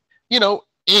about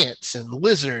ants and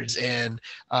lizards and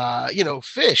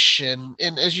fish and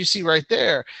as you see right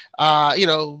there,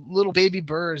 little baby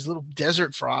birds, little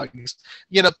desert frogs,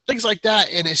 things like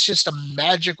that. And it's just a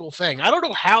magical thing. I don't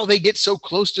know how they get so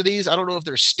close to these. I don't know if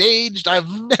they're staged. I've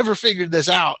never figured this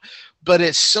out, but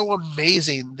it's so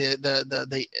amazing. The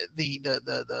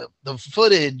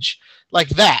footage like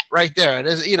that right there. It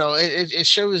is, it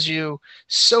shows you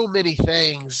so many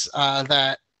things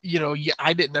that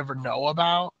I didn't ever know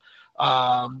about.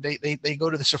 They go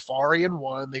to the safari in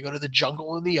one, they go to the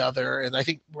jungle in the other, and I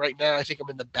think right now I'm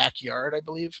in the backyard, I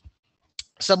believe,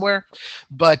 somewhere.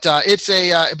 But it's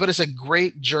a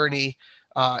great journey,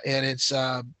 and it's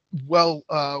well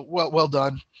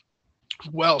done,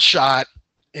 well shot.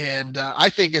 And I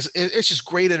think it's just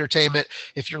great entertainment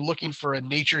if you're looking for a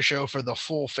nature show for the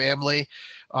full family.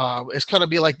 It's kind of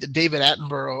be like the David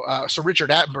Attenborough, so Richard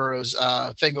Attenborough's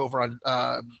thing over on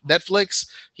Netflix.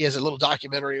 He has a little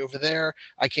documentary over there.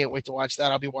 I can't wait to watch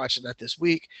that. I'll be watching that this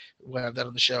week. We'll have that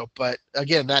on the show. But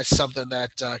again, that's something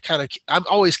that kind of I'm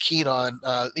always keen on.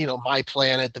 My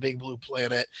Planet, the Big Blue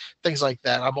Planet, things like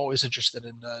that. I'm always interested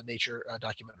in nature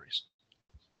documentaries.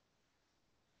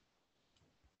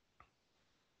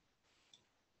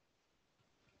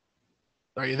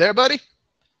 Are you there, buddy?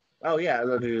 Oh yeah, I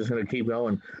thought you were just gonna keep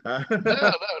going. No.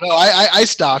 I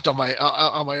stopped on my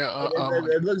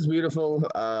It looks beautiful.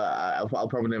 I'll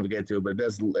probably never get to it, but it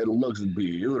does. It looks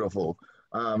beautiful.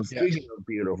 Yes. Speaking of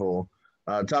beautiful,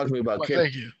 talk to me about Well,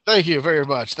 Kid, thank you very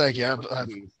much. Thank you.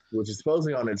 which is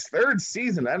supposedly on its third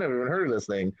season. I never even heard of this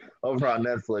thing over on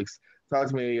Netflix. Talk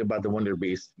to me about the Wonder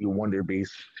Beast. You Wonder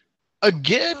Beast.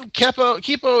 Again,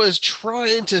 Kipo is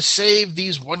trying to save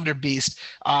these Wonder Beasts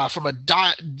from a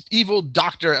evil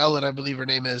Dr. Ellen, I believe her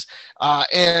name is.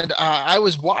 And I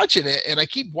was watching it, and I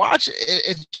keep watching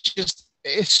it.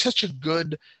 It's such a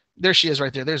good. There she is,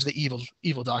 right there. There's the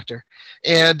evil doctor,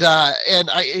 and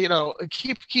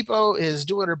Kipo is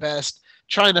doing her best,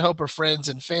 trying to help her friends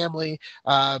and family.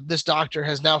 This doctor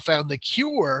has now found the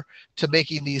cure to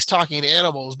making these talking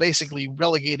animals basically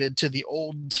relegated to the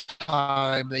old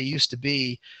time they used to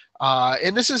be.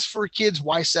 And this is for kids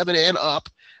Y7 and up.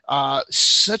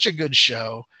 Such a good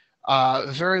show.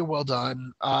 Very well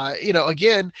done.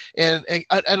 Again, and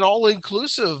an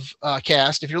all-inclusive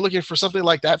cast. If you're looking for something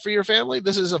like that for your family,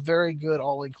 this is a very good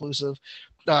all-inclusive,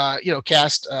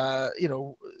 cast.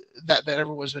 That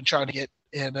everyone's been trying to get,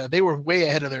 and they were way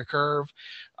ahead of their curve.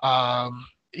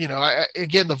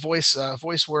 Again, the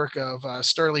voice work of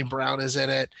Sterling Brown is in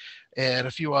it, and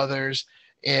a few others.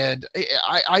 And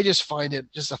I just find it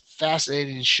just a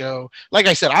fascinating show. Like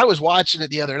I said, I was watching it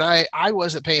the other night. I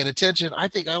wasn't paying attention. I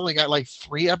think I only got like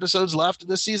 3 episodes left in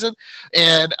this season,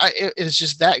 and it's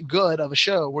just that good of a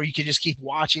show where you can just keep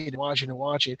watching and watching and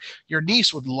watching. Your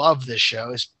niece would love this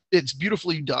show. It's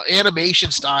beautifully done.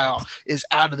 Animation style is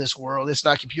out of this world. It's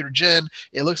not computer gen.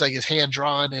 It looks like it's hand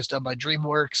drawn. It's done by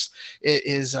DreamWorks. It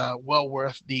is well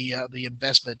worth the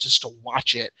investment just to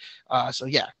watch it. So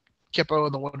yeah, Kippo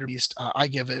and the Wonder Beast. I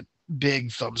give it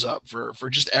big thumbs up for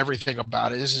just everything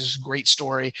about it. This is a great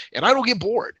story, and I don't get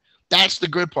bored. That's the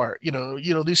good part.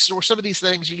 These some of these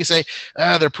things you can say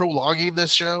they're prolonging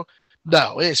this show.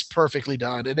 No, it's perfectly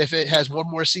done. And if it has one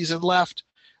more season left,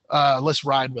 let's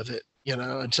ride with it.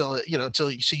 Until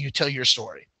you tell your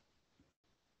story.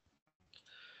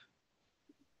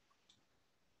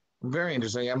 Very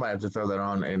interesting. I might have to throw that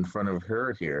on in front of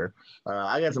her here.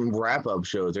 I got some wrap up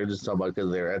shows. They're just talking about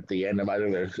because they're at the end of either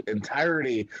their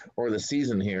entirety or the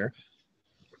season here.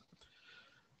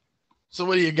 So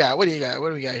what do you got? What do we got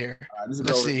here?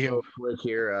 Let's see here. Quick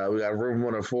here. We got Room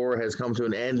 104 has come to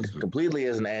an end, completely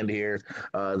as an end here.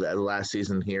 The last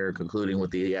season here, concluding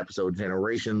with the episode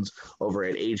Generations over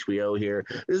at HBO here.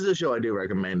 This is a show I do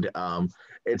recommend.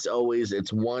 It's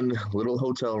one little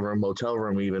motel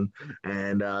room even,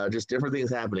 and just different things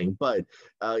happening. But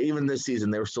even this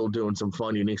season, they were still doing some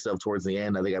fun, unique stuff towards the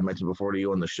end. I think I mentioned before to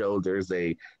you on the show, there's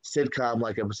a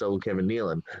sitcom-like episode with Kevin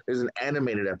Nealon. There's an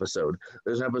animated episode.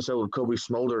 There's an episode with Kobe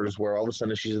Smulders where all of a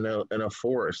sudden she's in a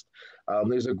forest.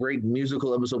 There's a great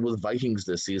musical episode with Vikings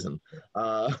this season.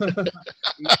 Finale,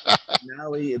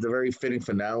 it's a very fitting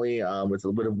finale. It's a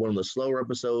little bit of one of the slower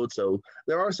episodes, so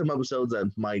there are some episodes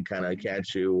that might kind of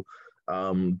catch you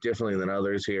differently than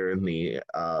others here in the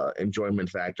enjoyment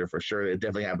factor for sure. It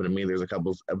definitely happened to me. There's a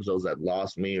couple episodes that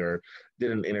lost me or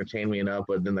didn't entertain me enough,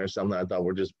 but then there's some that I thought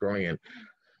were just brilliant.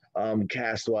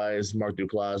 Cast wise, Mark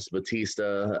Duplass,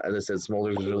 Batista, as I said,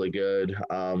 Smulders is really good.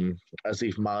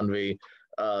 Asif Manvi,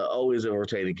 always a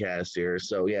rotating cast here.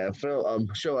 So yeah, Phil,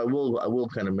 show I will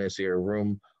kind of miss here.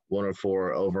 Room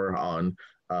 104 over on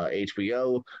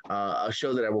HBO. A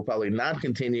show that I will probably not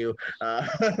continue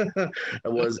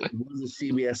was a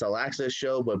CBS All Access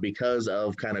show, but because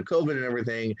of kind of COVID and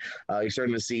everything, you're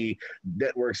starting to see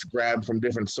networks grab from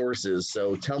different sources.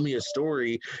 So Tell Me a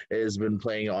Story has been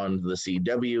playing on the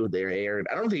CW. They aired,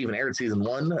 I don't think they even aired season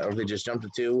 1, or they just jumped to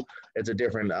 2. It's a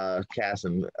different cast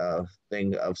and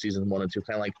thing of season 1 and 2,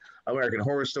 kind of like American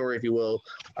Horror Story, if you will.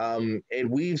 It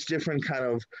weaves different kind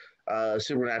of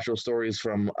supernatural stories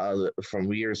from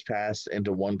years past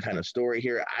into one kind of story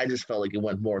here. I just felt like it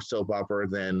went more soap opera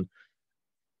than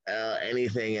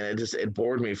anything, and it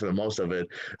bored me for the most of it.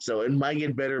 So it might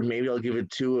get better. Maybe I'll give it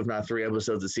 2, if not 3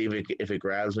 episodes to see if it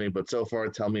grabs me. But so far,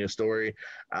 tell me a story.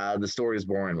 The story is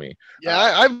boring me.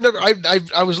 Yeah,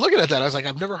 I was looking at that. I was like,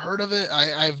 I've never heard of it.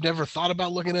 I've never thought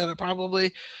about looking at it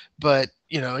probably, but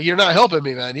you're not helping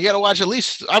me, man. You got to watch at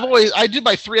least. I do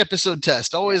my 3-episode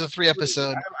test. Always a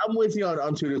 3-episode. I'm with you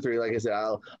on 2 to 3. Like I said,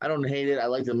 I don't hate it. I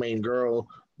like the main girl,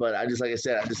 but I just, like I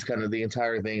said, I just kind of the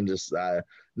entire thing. Just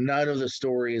none of the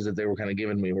stories that they were kind of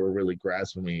giving me were really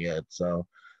grasping me yet. So,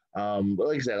 but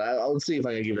like I said, I'll see if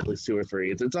I can give it at least 2 or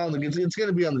 3. It's on the it's going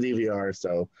to be on the DVR,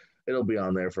 so it'll be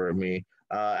on there for me.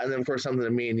 And then, of course, something to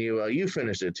me and you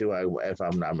finished it too, if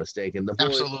I'm not mistaken. The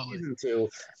Boys season 2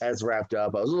 has wrapped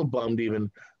up. I was a little bummed even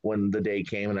when the day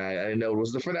came, and I didn't know it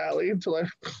was the finale until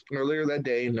earlier that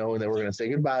day, knowing that we're going to say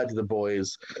goodbye to the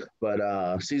boys.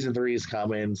 But season 3 is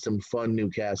coming, some fun new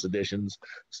cast additions.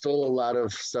 Still a lot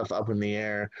of stuff up in the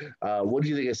air. What do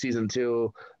you think of season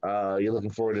 2? You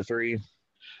looking forward to 3?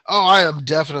 Oh, I am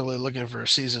definitely looking for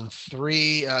season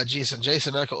 3. Jason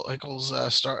Eccles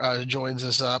joins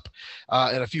us up,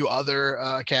 and a few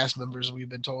other cast members we've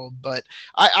been told. But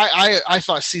I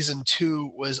thought season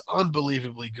 2 was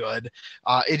unbelievably good.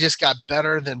 It just got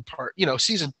better than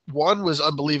season 1 was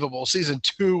unbelievable. Season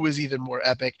 2 was even more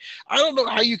epic. I don't know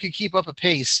how you could keep up a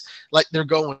pace like they're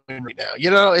going right now.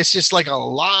 It's just like a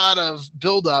lot of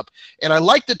buildup, and I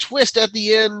like the twist at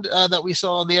the end that we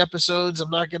saw in the episodes.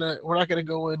 We're not gonna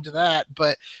go into that,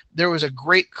 but there was a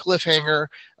great cliffhanger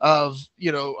of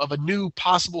a new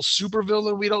possible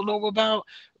supervillain we don't know about,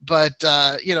 but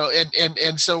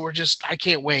and so I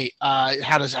can't wait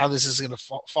how this is going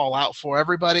to fall out for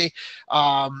everybody.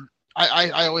 I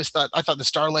always thought the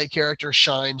Starlight character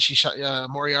shined.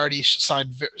 Moriarty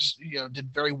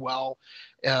did very well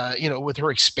with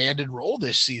her expanded role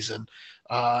this season.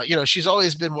 She's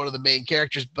always been one of the main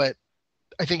characters, but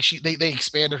I think they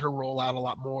expanded her role out a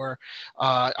lot more.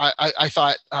 I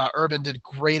thought Urban did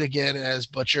great again as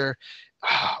Butcher.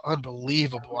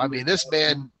 Unbelievable. I mean, this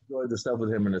man. Enjoyed the stuff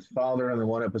with him and his father in the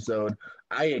one episode.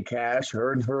 Aya Cash,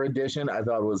 her addition, I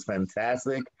thought was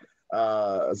fantastic.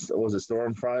 Was it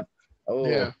Stormfront? Oh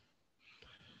yeah.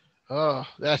 Oh,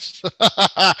 that's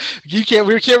we can't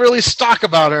really talk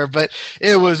about her, but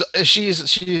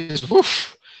she's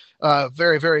woof.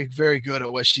 Very, very, very good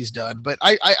at what she's done. But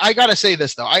I gotta say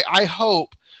this though. I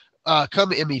hope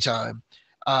come Emmy time,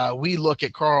 we look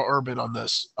at Carl Urban on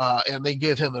this and they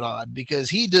give him an odd, because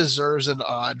he deserves an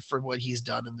odd for what he's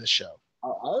done in this show.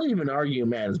 I'll even argue,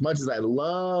 man, as much as I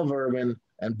love Urban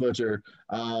and Butcher,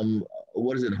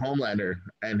 what is it, Homelander,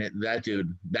 and that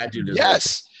dude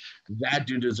deserves, that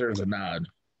dude deserves a nod.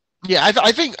 Yeah,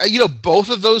 I think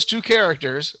both of those two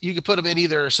characters, you could put them in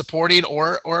either supporting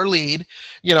or lead,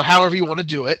 however you want to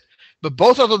do it. But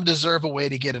both of them deserve a way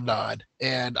to get a nod.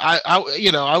 And I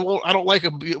don't like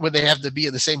them when they have to be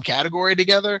in the same category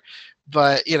together.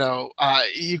 But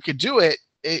you could do it.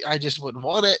 I just wouldn't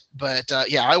want it. But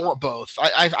I want both.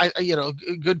 I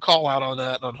good call out on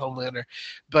that on Homelander.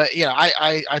 But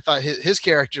I thought his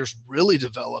characters really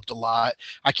developed a lot.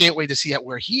 I can't wait to see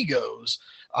where he goes.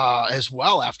 As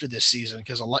well after this season,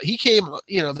 because he came,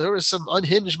 there was some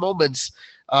unhinged moments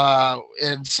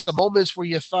and some moments where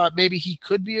you thought maybe he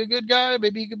could be a good guy,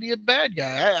 maybe he could be a bad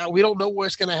guy. We don't know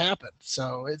what's going to happen.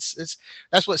 So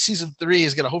that's what season 3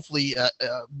 is going to hopefully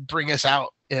bring us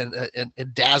out and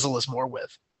dazzle us more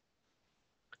with.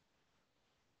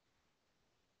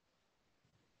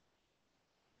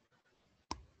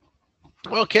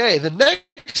 Okay, the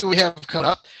next we have coming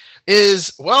up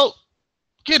is,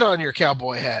 get on your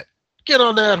cowboy hat. Get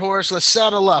on that horse. Let's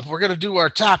saddle up. We're going to do our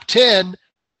top 10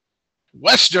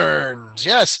 Westerns.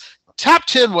 Yes, top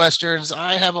 10 Westerns.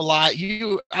 I have a lot.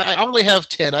 I only have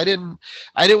 10. I didn't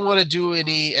want to do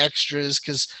any extras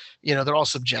because, they're all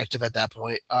subjective at that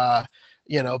point. But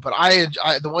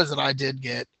the ones that I did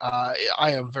get, I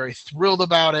am very thrilled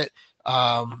about it.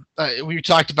 We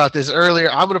talked about this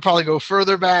earlier. I'm going to probably go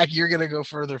further back. You're going to go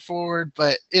further forward,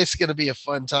 but it's going to be a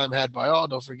fun time had by all.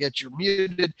 Don't forget you're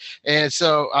muted. And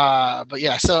so,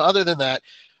 so other than that,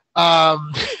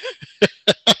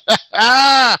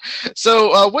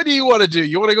 what do you want to do?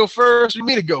 You want to go first? You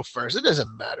mean to go first? It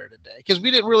doesn't matter today because we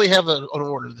didn't really have an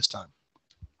order this time.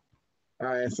 All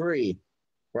right, 3.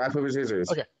 Rock, paper,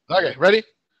 scissors. Okay, ready?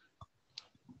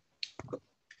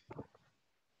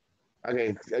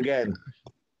 Okay, again.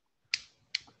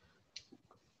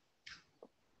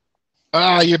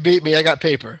 You beat me. I got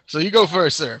paper. So you go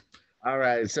first, sir. All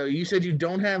right. So you said you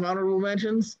don't have honorable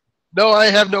mentions? No, I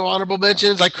have no honorable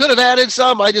mentions. I could have added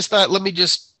some. I just thought,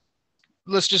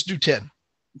 let's just do 10.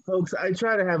 Folks, I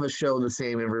try to have a show the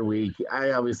same every week.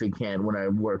 I obviously can't when I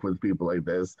work with people like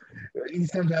this.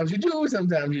 Sometimes you do,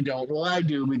 sometimes you don't. Well, I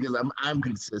do because I'm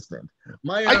consistent.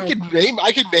 My I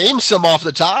could name some off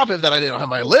the top if that I didn't have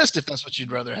my list. If that's what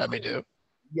you'd rather have me do.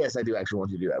 Yes, I do actually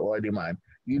want you to do that. Well, I do mine.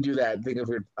 You do that. Think of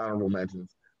your honorable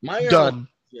mentions. My honorable Done.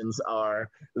 mentions are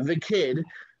The Kid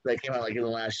that came out like in the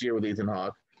last year with Ethan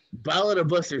Hawke, Ballad of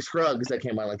Buster Scruggs that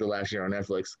came out like the last year on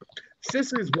Netflix,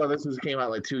 Sisters Brothers which came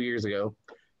out like 2 years ago,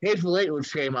 Hateful Eight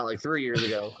which came out like 3 years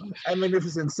ago, and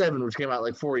Magnificent Seven which came out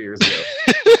like 4 years ago.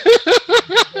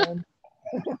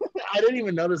 I didn't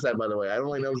even notice that, by the way. I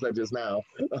only noticed that just now.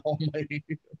 All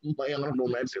my honorable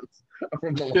mentions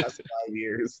from the last 5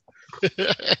 years.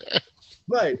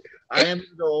 But I am going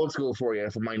to go old school for you.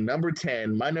 For my number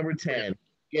 10,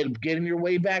 get in your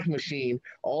way back machine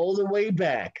all the way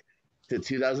back to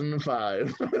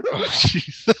 2005.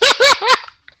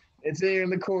 It's here in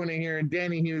the corner here in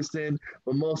Danny Houston,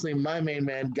 but mostly my main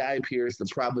man, Guy Pearce, The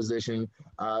Proposition.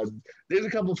 There's a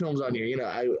couple films on here. You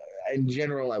know, in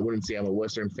general, I wouldn't say I'm a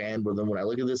Western fan, but then when I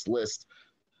look at this list,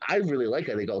 I really like,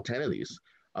 I think, all 10 of these.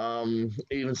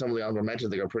 Even some of the honorable mentions,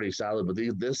 I think, are pretty solid, but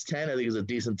this 10, I think, is a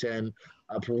decent 10.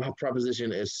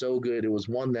 Proposition is so good. It was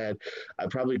one that I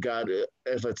probably got,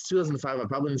 if it's 2005, I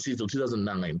probably didn't see it until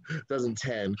 2009,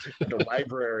 2010. At the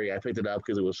library, I picked it up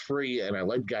because it was free, and I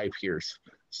liked Guy Pearce.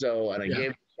 So, and I gave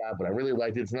it a shot, but I really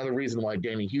liked it. It's another reason why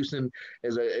Danny Houston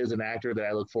is an actor that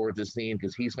I look forward to seeing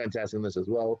because he's fantastic in this as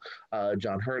well.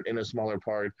 John Hurt in a smaller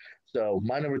part. So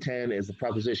my number 10 is The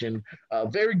Proposition.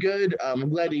 Very good. I'm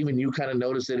glad even you kind of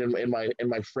noticed it in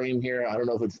my frame here. I don't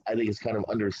know if I think it's kind of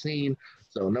underseen.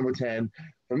 So number 10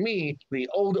 for me, the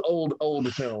old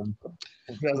film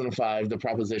from 2005, The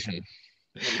Proposition.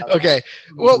 Okay.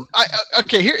 Well,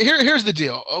 here's the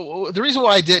deal. The reason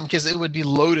why I didn't, because it would be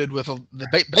loaded with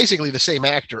basically the same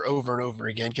actor over and over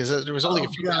again, because there was only a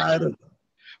few. God.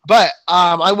 But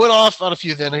I went off on a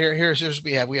few. Then here's what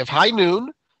we have. We have High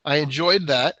Noon. I enjoyed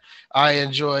that. I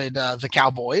enjoyed The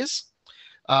Cowboys.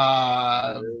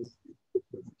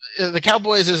 The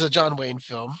Cowboys is a John Wayne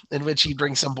film in which he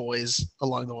brings some boys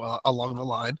along the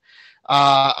line,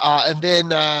 and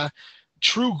then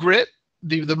True Grit.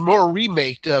 The more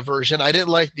remaked version. I didn't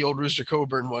like the old Rooster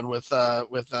Coburn one with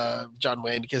John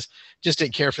Wayne because just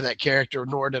didn't care for that character,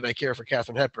 nor did I care for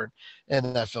Katharine Hepburn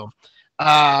in that film.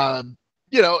 And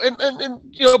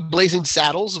Blazing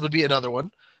Saddles would be another one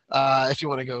if you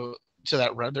want to go to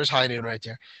that run. There's High Noon right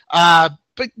there.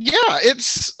 But yeah,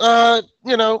 it's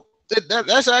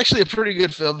that's actually a pretty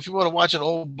good film. If you want to watch an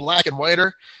old black and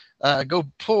whiter, go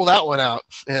pull that one out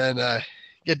and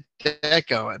get that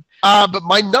going. But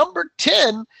my number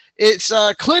 10, it's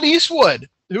Clint Eastwood,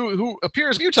 who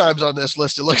appears a few times on this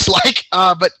list, it looks like.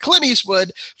 But Clint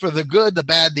Eastwood for The Good, the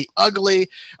Bad, the Ugly,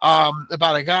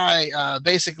 about a guy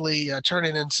basically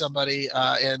turning in somebody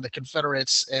and the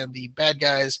Confederates and the bad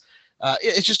guys.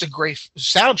 It's just a great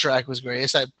soundtrack. Was great.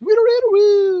 It's that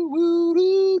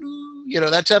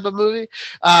that type of movie.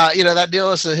 That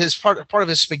deal is his part of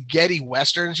his spaghetti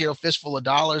westerns. Fistful of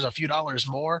dollars, a few dollars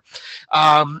more.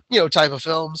 Type of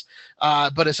films.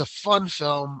 But it's a fun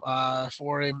film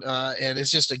for him, and it's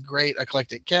just a great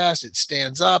eclectic cast. It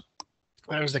stands up.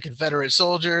 There's the Confederate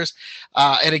soldiers,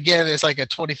 and again, it's like a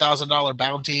 $20,000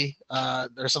 bounty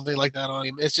or something like that on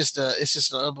him. It's just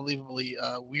an unbelievably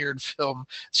weird film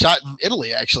shot in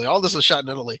Italy. Actually, all this was shot in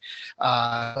Italy.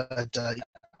 But The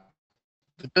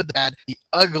Good, the Bad, the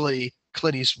Ugly,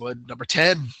 Clint Eastwood, number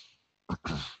 10.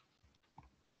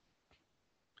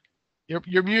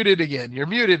 You're muted again. You're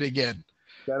muted again.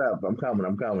 Shut up! I'm coming.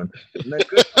 I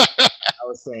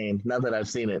was saying, not that I've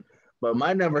seen it. But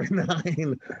my number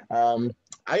 9,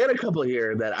 I got a couple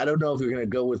here that I don't know if you're going to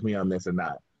go with me on this or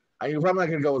not. You're probably not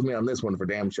going to go with me on this one for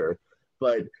damn sure.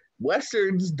 But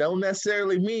Westerns don't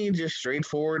necessarily mean just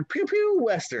straightforward pew-pew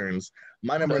Westerns.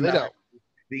 My number 9,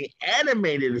 the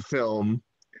animated film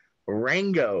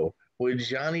Rango with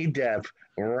Johnny Depp.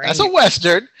 Rango. That's a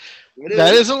Western.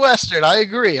 That is a Western. I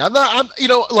agree.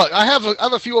 Look, I have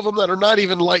a few of them that are not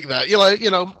even like that.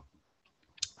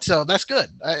 So that's good.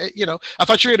 I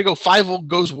thought you were going to go Five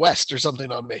Goes West or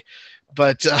something on me,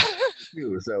 but so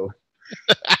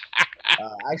I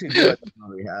actually do like that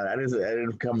movie. I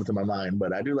didn't come to my mind,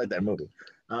 but I do like that movie.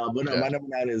 But no, my number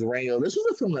 9 is Rango. This was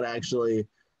a film that actually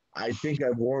I think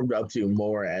I've warmed up to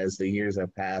more as the years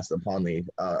have passed upon the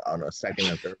on a second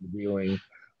and third viewing.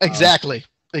 Exactly.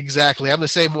 I'm the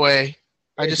same way.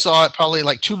 I just saw it probably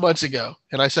like 2 months ago,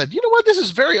 and I said, you know what, this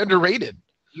is very underrated.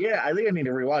 Yeah, I think I need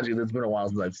to rewatch it. It's been a while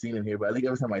since I've seen it here, but I think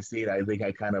every time I see it, I think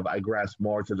I grasp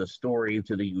more to the story,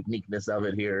 to the uniqueness of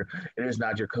it here. It is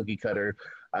not your cookie cutter,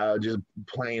 just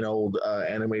plain old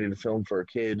animated film for a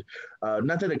kid.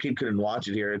 Not that a kid couldn't watch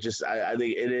it here. It just I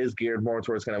think it is geared more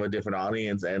towards kind of a different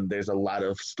audience, and there's a lot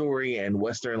of story and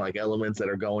western like elements that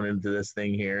are going into this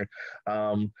thing here.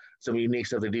 Some unique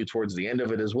stuff they do towards the end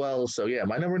of it as well. So yeah,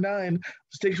 my number 9,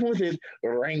 sticking with it,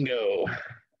 Rango.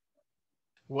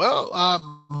 Well,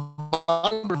 my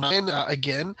number 9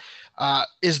 again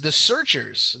is The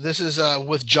Searchers. This is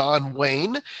with John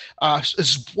Wayne.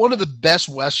 It's one of the best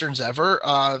westerns ever.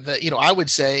 That I would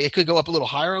say it could go up a little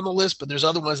higher on the list, but there's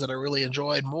other ones that I really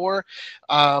enjoyed more.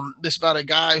 This is about a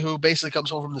guy who basically comes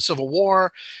home from the Civil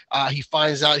War. He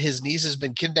finds out his niece has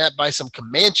been kidnapped by some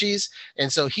Comanches, and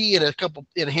so he and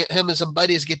him and some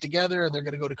buddies get together, and they're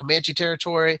going to go to Comanche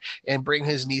territory and bring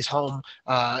his niece home.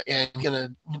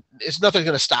 It's nothing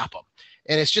going to stop him.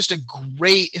 And it's just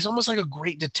it's almost like a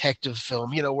great detective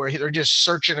film, where they're just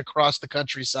searching across the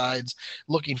countrysides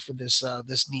looking for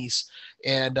this niece.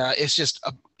 And it's just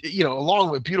along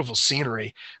with beautiful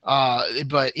scenery.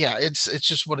 But yeah, it's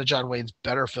just one of John Wayne's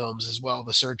better films as well.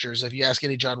 The Searchers. If you ask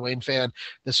any John Wayne fan,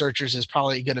 The Searchers is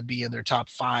probably going to be in their top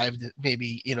 5,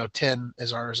 maybe 10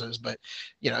 as ours is. But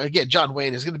again, John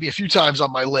Wayne is going to be a few times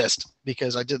on my list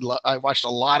because I watched a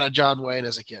lot of John Wayne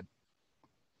as a kid.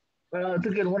 Well, it's a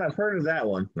good one. I've heard of that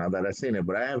one. Not that I've seen it,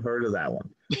 but I have heard of that one.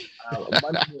 My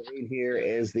number 8 here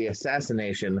is The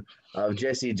Assassination of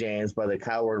Jesse James by the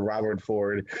coward Robert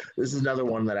Ford. This is another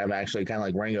one that I'm actually kind of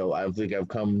like Rango. I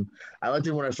liked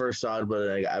it when I first saw it,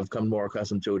 but I've come more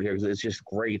accustomed to it here because it's just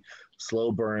great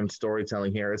slow burn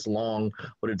storytelling here. It's long,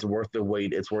 but it's worth the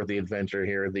wait. It's worth the adventure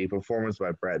here. The performance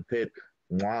by Brad Pitt.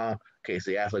 Mwah.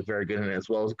 Casey Affleck very good in it as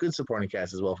well. It's a good supporting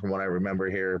cast as well from what I remember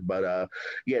here. But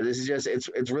yeah, this is just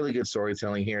it's really good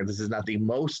storytelling here. This is not the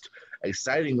most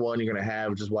exciting one you're gonna have,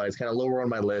 which is why it's kind of lower on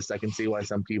my list. I can see why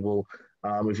some people,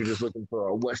 if you're just looking for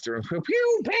a western,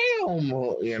 pew bam,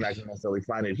 you're not gonna necessarily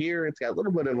find it here. It's got a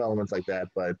little bit of elements like that,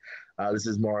 but this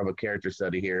is more of a character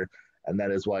study here, and that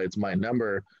is why it's my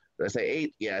number. Did I say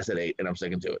 8? Yeah, I said 8, and I'm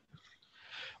sticking to it.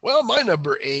 Well, my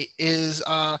number 8 is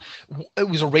it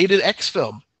was a rated X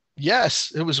film.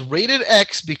 Yes, it was rated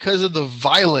X because of the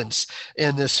violence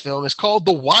in this film. It's called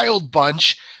The Wild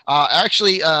Bunch.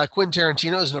 Actually, Quentin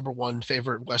Tarantino's number 1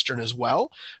 favorite Western as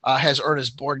well. Has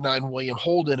Ernest Borgnine, William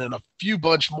Holden, and a few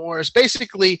bunch more. It's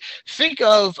basically, think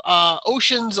of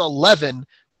Ocean's 11,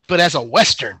 but as a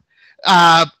Western.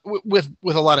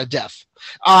 With a lot of death.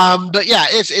 But yeah,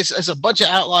 it's a bunch of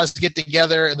outlaws get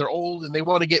together and they're old and they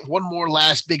want to get one more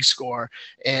last big score.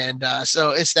 And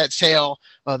so it's that tale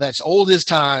that's old as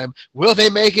time. Will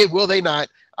they make it? Will they not?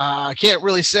 I can't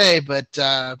really say, but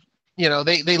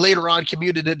they later on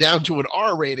commuted it down to an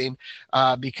R rating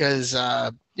because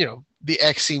the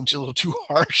X seems a little too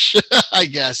harsh, I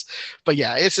guess. But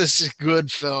yeah, it's a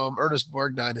good film. Ernest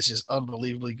Borgnine is just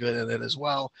unbelievably good in it as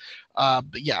well.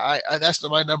 But yeah, that's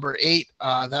my number 8.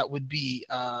 That would be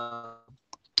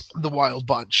The Wild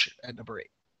Bunch at number 8.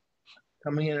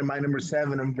 Coming in at my number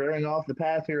 7, I'm veering off the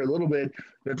path here a little bit. I'm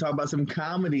going to talk about some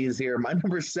comedies here. My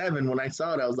number 7, when I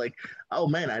saw it, I was like, oh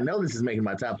man, I know this is making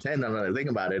my top 10 now that I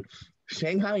think about it.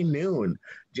 Shanghai Noon.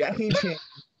 Jackie Chan,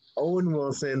 Owen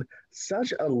Wilson,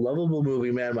 such a lovable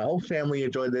movie, man. My whole family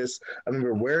enjoyed this. I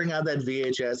remember wearing out that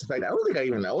VHS. In fact, I don't think I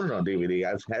even own it on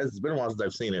DVD. It's been a while since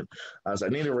I've seen it, so I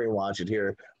need to rewatch it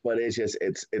here. But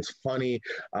it's funny.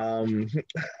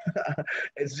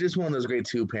 It's just one of those great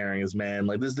 2 pairings, man.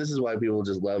 Like this is why people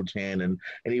just love Chan and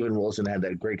even Wilson had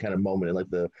that great kind of moment in like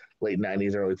the late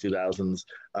 90s, early 2000s.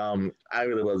 I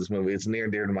really love this movie. It's near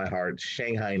and dear to my heart.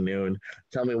 Shanghai Noon.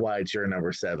 Tell me why it's your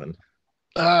number 7.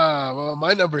 Well,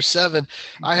 my number 7,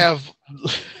 I have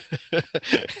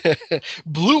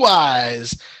Blue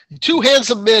Eyes. 2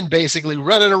 handsome men basically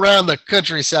running around the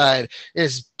countryside.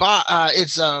 It's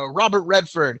Robert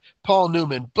Redford, Paul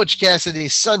Newman, Butch Cassidy,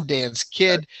 Sundance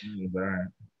Kid.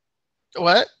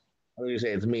 What? You say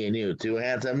it's me and you, 2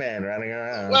 handsome men running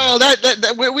around. Well,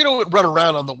 that we don't run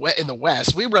around in the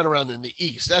West. We run around in the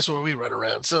East. That's where we run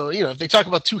around. So if they talk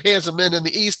about 2 handsome men in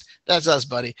the East, that's us,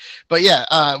 buddy. But yeah,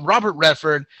 Robert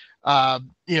Redford, and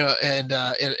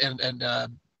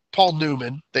Paul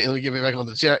Newman. They give me back on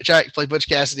the chat. Play Butch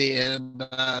Cassidy and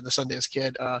the Sundance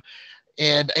Kid.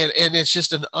 And it's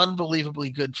just an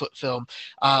unbelievably good film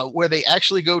where they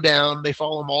actually go down. They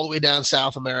follow them all the way down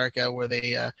South America, where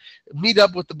they meet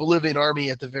up with the Bolivian army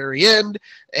at the very end.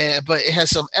 But it has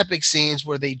some epic scenes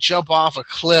where they jump off a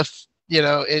cliff. I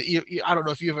don't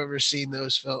know if you've ever seen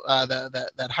those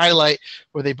that highlight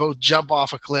where they both jump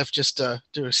off a cliff just to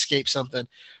escape something.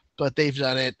 but they've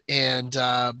done it. And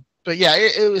but yeah,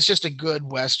 it was just a good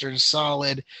Western,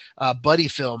 solid buddy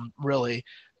film, really.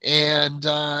 And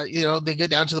they get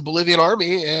down to the Bolivian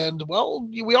army, and well,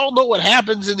 we all know what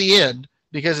happens in the end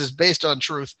because it's based on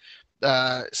truth.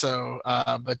 But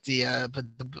the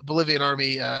Bolivian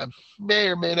army may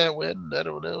or may not win. I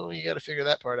don't know. You got to figure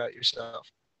that part out yourself.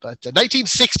 But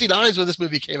 1969 is when this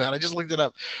movie came out. I just looked it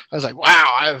up. I was like,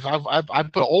 wow,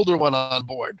 I've put an older one on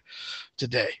board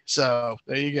today. So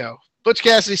there you go. Butch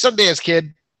Cassidy, Sundance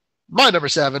Kid, my number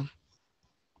 7.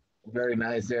 Very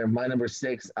nice there. My number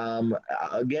 6.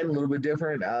 Again, a little bit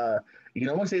different. You can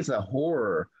almost say it's a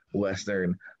horror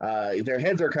Western. Their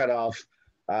heads are cut off,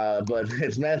 but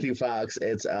it's Matthew Fox.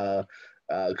 It's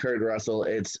Kurt Russell.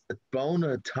 It's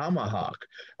Bone Tomahawk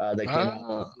that came out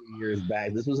a few years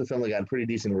back. This was a film that got pretty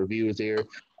decent reviews here.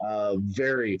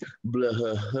 Very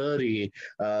bloody.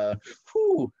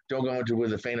 Don't go into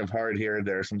with a faint of heart here.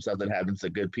 There's some stuff that happens to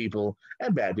good people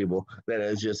and bad people that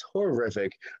is just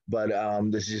horrific. But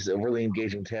this is just a really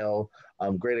engaging tale.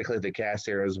 Great eclectic cast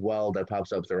here as well that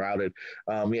pops up throughout it.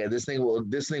 This thing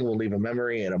will leave a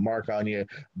memory and a mark on you.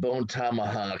 Bone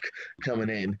Tomahawk coming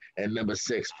in at number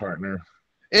 6, partner.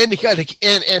 And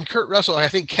and Kurt Russell, I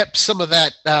think, kept some of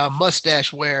that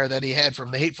mustache wear that he had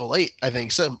from The Hateful Eight. I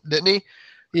think so, didn't he?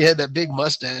 He had that big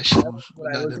mustache.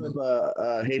 When I looked up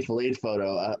a Hateful Eight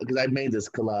photo, because I made this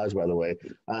collage, by the way,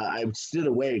 I stood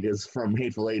away because from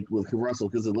Hateful Eight with Russell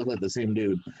because it looked like the same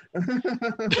dude.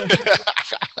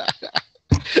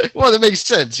 Well, that makes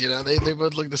sense. They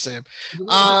both look the same.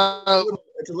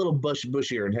 It's a little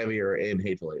bushier and heavier in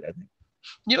Hateful Eight, I think.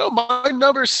 My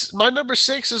number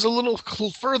 6 is a little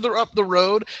further up the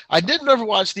road. I didn't ever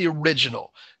watch the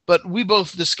original, but we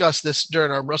both discussed this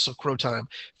during our Russell Crowe time.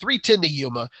 3:10 to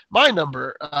Yuma. My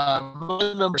number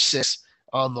 6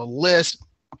 on the list.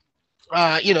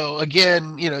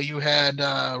 You had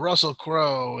Russell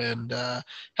Crowe and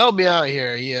help me out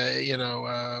here.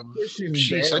 Yeah,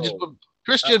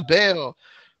 Christian Bale.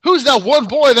 Who's that one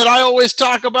boy that I always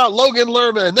talk about? Logan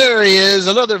Lerman. There he is,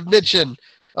 another mention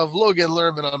of Logan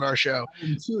Lerman on our show.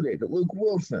 Luke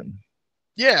Wilson.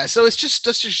 Yeah, so it's just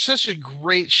such a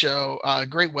great show,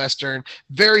 great Western,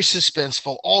 very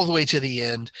suspenseful all the way to the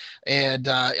end. And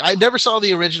I never saw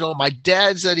the original. My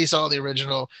dad said he saw the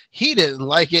original. He didn't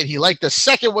like it. He liked the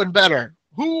second one better.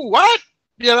 What?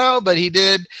 But he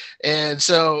did. And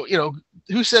so,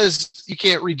 who says you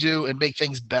can't redo and make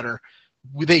things better?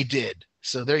 They did.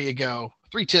 So there you go.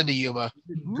 3:10 to Yuma.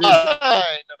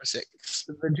 Number 6.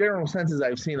 The general census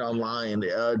I've seen online,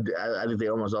 I think they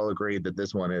almost all agree that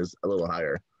this one is a little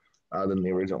higher than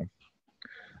the original.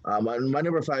 My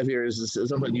number 5 here is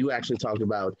something you actually talked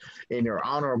about in your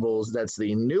honorables. That's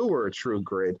the newer True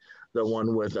Grit, the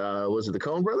one with was it the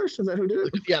Coen brothers? Is that who did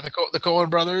it? Yeah, the Coen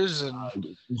brothers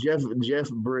and Jeff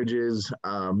Bridges,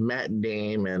 Matt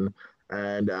Damon,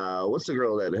 and what's the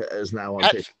girl that is now on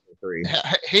page 3?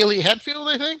 Haley Hatfield,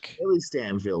 I think. Haley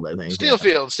Stanfield, I think.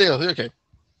 Steelfield. Okay.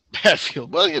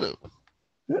 Hatfield. Well,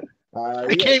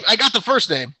 I got the first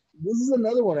name. This is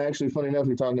another one, actually. Funny enough,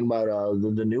 you're talking about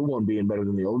the new one being better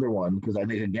than the older one, because I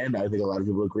think a lot of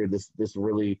people agree this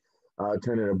really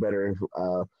turned into a better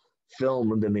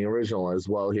film than the original as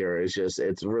well. Here,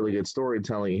 it's really good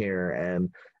storytelling here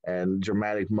and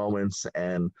dramatic moments,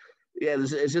 and yeah,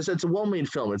 it's a well-made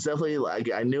film. It's definitely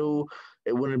I knew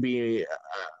it wouldn't be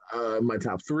my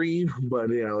top 3, but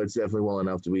it's definitely well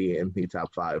enough to be in the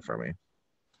top 5 for me.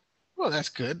 Well, that's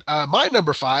good. My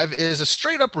number 5 is a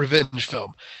straight-up revenge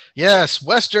film. Yes,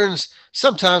 Westerns,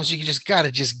 sometimes you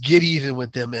gotta get even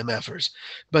with them MFers.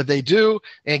 But they do,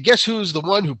 and guess who's the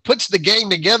one who puts the gang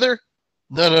together?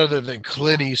 None other than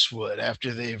Clint Eastwood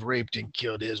after they've raped and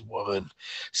killed his woman.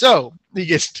 So he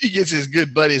gets his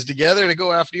good buddies together to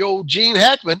go after the old Gene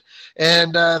Hackman,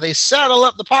 and they saddle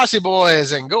up the Posse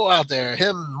Boys and go out there.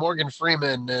 Him, Morgan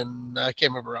Freeman, and I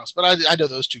can't remember else, but I know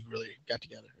those two really got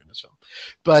together in this film.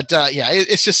 But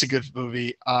it's just a good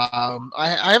movie. I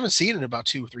haven't seen it in about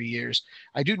 2 or 3 years.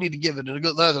 I do need to give it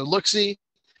another look-see,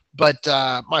 but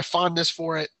my fondness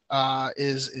for it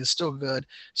is still good.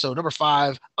 So number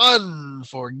 5,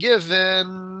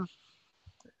 Unforgiven.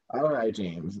 All right,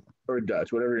 James, or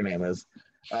Dutch, whatever your name is.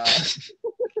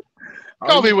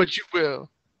 Call me what you will.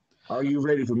 Are you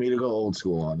ready for me to go old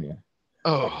school on you?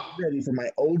 Oh, are you ready for my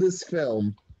oldest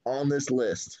film on this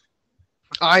list?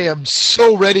 I am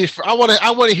so ready for. I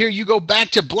want to hear you go back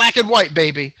to black and white,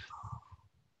 baby.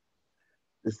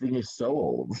 This thing is so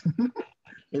old.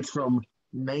 It's from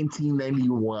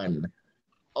 1991.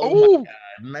 Oh, my God,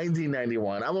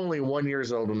 1991. I'm only 1 year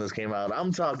old when this came out.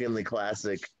 I'm talking the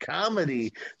classic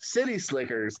comedy City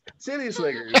Slickers.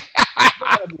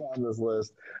 Gotta be on this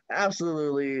list.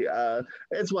 Absolutely.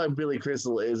 It's why Billy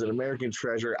Crystal is an American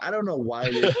treasure. I don't know why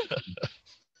it is.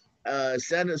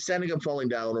 Standing Up Falling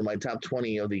Down, one of my top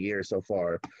 20 of the year so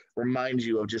far, reminds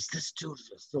you of just this dude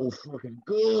is so fucking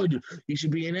good. He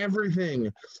should be in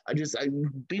everything. I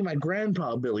be my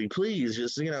grandpa, Billy, please.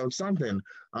 Just something.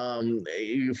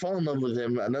 You fall in love with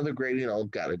him. Another great,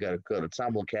 got a good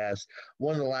ensemble cast.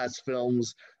 One of the last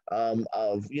films of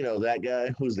that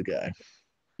guy. Who's the guy?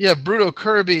 Yeah, Bruno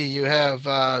Kirby. You have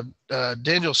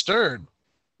Daniel Stern.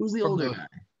 Who's the older guy?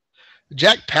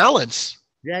 Jack Palance.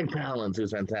 Jack Palance,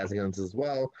 who's fantastic in this as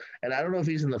well. And I don't know if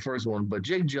he's in the first one, but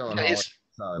Jake Gyllenhaal's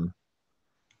son.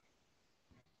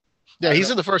 Yeah,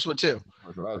 he's in the first one too.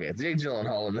 Okay, Jake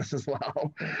Gyllenhaal in this as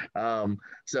well.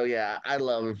 So yeah, I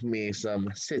love me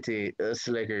some City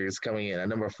Slickers coming in at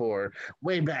number 4,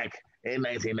 way back in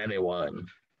 1991.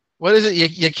 What is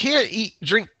it? You can't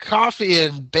drink coffee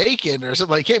and bacon or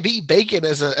something like. Can't eat bacon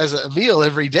as a meal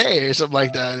every day or something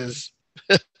like that. Is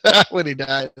when he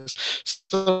dies.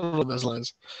 Some of those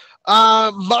lines.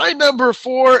 My number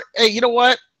 4. Hey, you know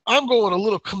what? I'm going a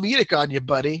little comedic on you,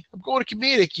 buddy. I'm going to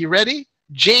comedic. You ready?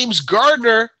 James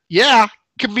Gardner. Yeah,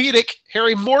 comedic.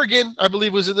 Harry Morgan, I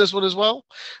believe, was in this one as well.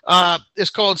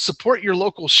 It's called Support Your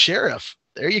Local Sheriff.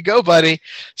 There you go, buddy.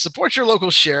 Support your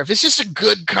local sheriff. It's just a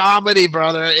good comedy,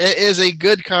 brother. It is a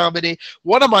good comedy.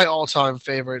 One of my all-time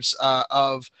favorites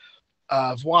of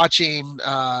watching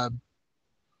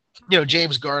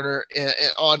James Garner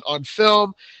on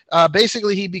film.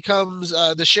 Basically, he becomes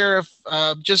the sheriff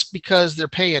just because they're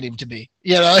paying him to be.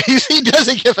 He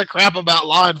doesn't give a crap about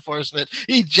law enforcement.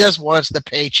 He just wants the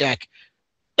paycheck.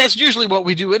 That's usually what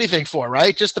we do anything for,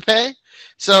 right? Just the pay.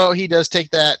 So he does take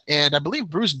that, and I believe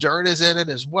Bruce Dern is in it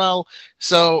as well.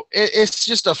 So it's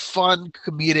just a fun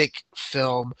comedic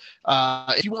film.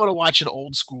 If you want to watch an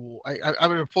old school, I'm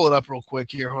going to pull it up real quick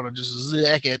here. Hold on just a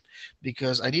second,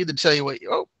 because I need to tell you what.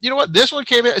 Oh, you know what? This one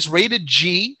came out. It's rated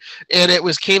G, and it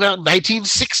came out in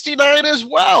 1969 as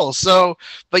well. So,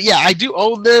 but yeah, I do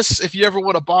own this. If you ever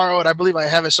want to borrow it, I believe I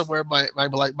have it somewhere in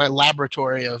my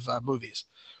laboratory of movies.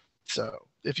 So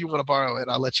if you want to borrow it,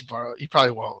 I'll let you borrow it. You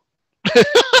probably won't. I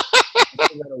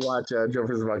gotta watch Joe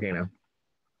vs. Volcano.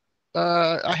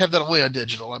 I have that only on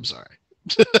digital. I'm sorry.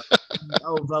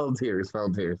 Volunteers.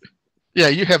 Yeah,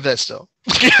 you have that still.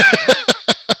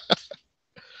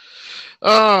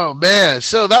 Oh man,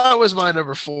 so that was my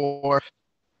number 4.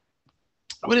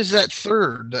 What is that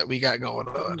third that we got going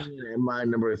on? In my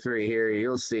number 3 here,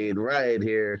 you'll see it right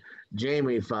here.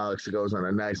 Jamie Foxx goes on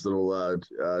a nice little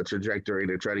trajectory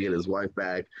to try to get his wife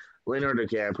back. Leonardo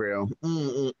DiCaprio,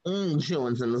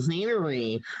 showing some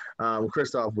scenery.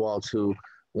 Christoph Waltz, who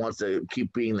wants to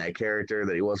keep being that character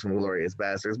that he was from Glorious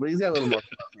Bastards, but he's got a little more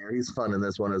fun here. He's fun in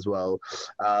this one as well.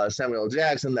 Samuel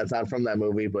Jackson, that's not from that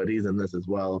movie, but he's in this as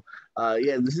well.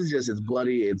 Yeah, this is just, it's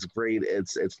bloody, it's great,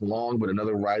 it's long, but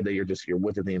another ride that you're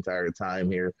with it the entire time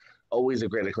here. Always a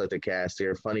great eclectic cast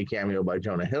here. Funny cameo by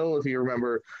Jonah Hill, if you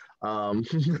remember.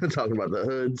 Talking about the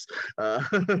hoods.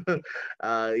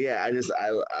 Yeah,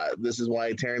 this is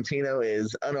why Tarantino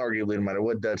is unarguably, no matter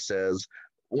what Dutch says,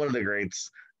 one of the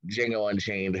greats. Django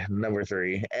Unchained, number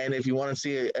 3. And if you want to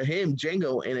see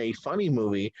Django, in a funny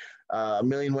movie, A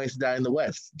Million Ways to Die in the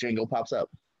West, Django pops up.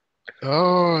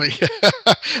 Oh yeah,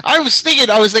 I was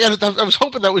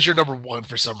hoping that was your number 1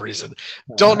 for some reason.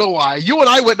 Don't know why. You and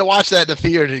I went to watch that in the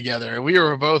theater together, and we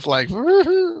were both like,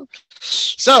 woo-hoo.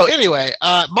 So anyway,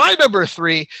 my number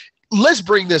 3. Let's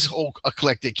bring this whole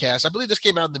eclectic cast. I believe this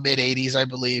came out in the mid '80s. I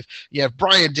believe you have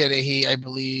Brian Dennehy. I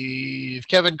believe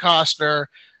Kevin Costner,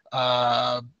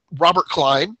 Robert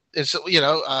Klein. It's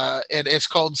and it's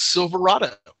called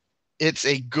Silverado. It's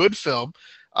a good film.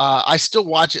 I still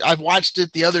watch it. I've watched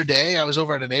it the other day. I was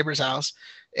over at a neighbor's house,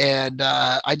 and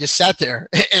I just sat there,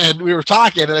 and we were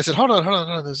talking, and I said, hold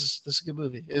on. This is a good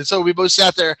movie. And so we both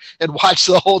sat there and watched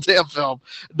the whole damn film.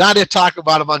 Not to talk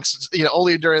about amongst,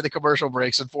 only during the commercial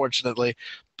breaks, unfortunately.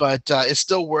 But it's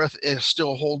still it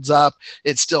still holds up.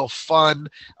 It's still fun.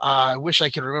 I wish I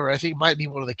could remember. I think it might be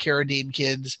one of the Carradine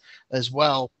kids as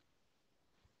well.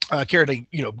 Carradine,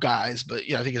 guys, but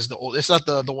I think it's it's not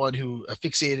the one who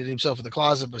asphyxiated himself in the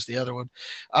closet, but it's the other one.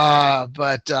 I'm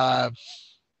trying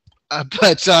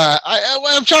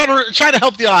to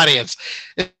help the audience.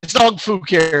 It's Dong Fu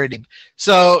Carradine,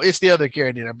 so it's the other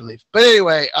Carradine, I believe. But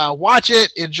anyway, watch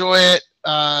it, enjoy it.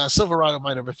 Silverado,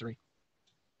 my number 3.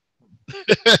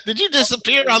 Did you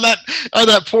disappear on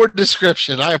that poor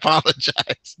description? I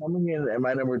apologize. Coming in at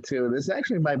my number 2, this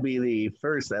actually might be the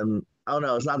first, and oh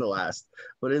no, it's not the last,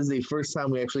 but it is the first time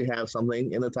we actually have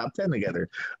something in the top 10 together.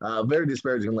 Very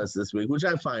disparaging list this week, which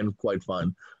I find quite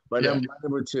fun. But Yeah. my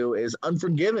number two is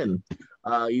Unforgiven.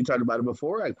 You talked about it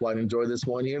before. I quite enjoyed this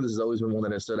one here. This has always been one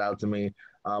that has stood out to me.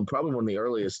 Probably one of the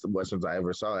earliest westerns I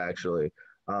ever saw, actually.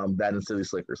 That and City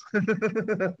Slickers.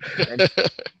 And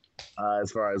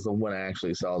as far as when I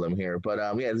actually saw them here. But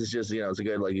yeah, it's just it's a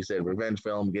good, like you said, revenge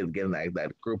film. Getting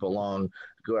that group along,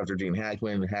 go after Gene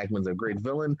Hackman. Hackman's a great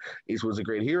villain. Eastwood's a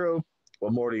great hero.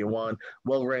 What more do you want?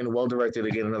 Well written, well directed.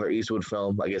 Again, another Eastwood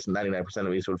film. I guess 99%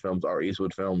 of Eastwood films are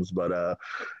Eastwood films. But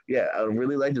yeah, I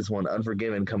really like this one.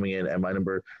 Unforgiven coming in at my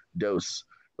number dose.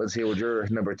 Let's hear what your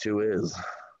number two is.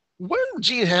 Wasn't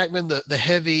Gene Hackman the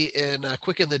heavy in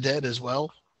Quick and the Dead as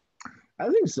well? I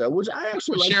think so, which I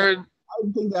actually With like. Sharon,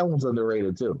 I think that one's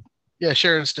underrated too. yeah,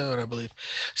 Sharon Stone, I believe.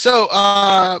 So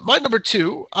my number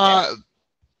two,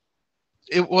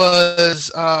 it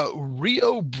was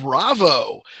Rio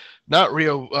Bravo, not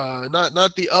Rio,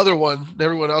 not the other one.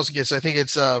 Everyone else gets. I think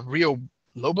it's Rio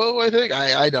Lobo. I think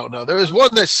I don't know. There was one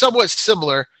that's somewhat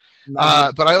similar,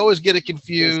 but I always get it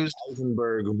confused.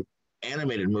 Eisenberg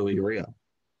animated movie Rio.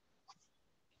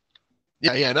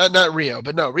 Yeah, not Rio,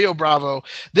 but no, Rio Bravo.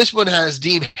 This one has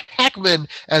Dean Hackman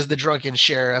as the drunken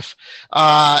sheriff,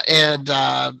 and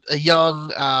a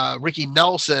young Ricky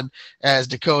Nelson as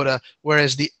Dakota.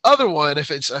 Whereas the other one, if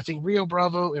it's I think Rio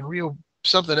Bravo and Rio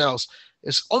something else,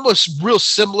 is almost real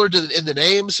similar in the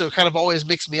name, so it kind of always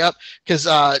mixed me up because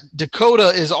Dakota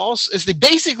is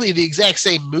basically the exact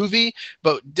same movie,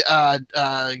 but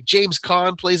James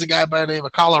Caan plays a guy by the name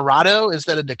of Colorado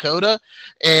instead of Dakota,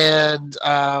 and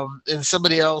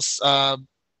somebody else.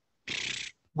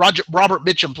 Robert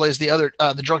Mitchum plays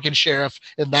the drunken sheriff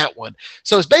in that one.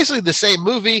 So it's basically the same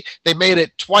movie. They made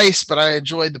it twice, but I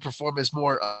enjoyed the performance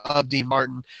more of Dean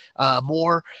Martin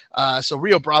more. So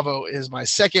Rio Bravo is my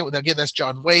second. Again, that's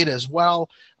John Wayne as well.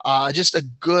 Just a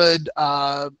good,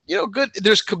 good.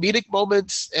 There's comedic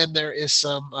moments and there is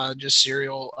some just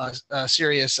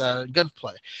serious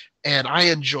gunplay. And I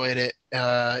enjoyed it.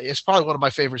 It's probably one of my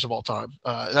favorites of all time.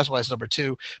 That's why it's number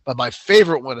two. But my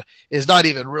favorite one is not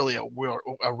even really a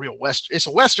real Western. It's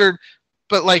a Western,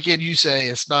 but like you say,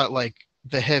 it's not like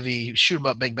the heavy shoot 'em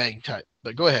up, bang bang type.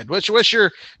 But go ahead. What's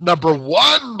your number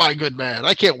one, my good man?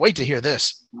 I can't wait to hear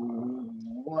this.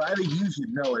 Well, I think you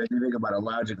should know it if you think about it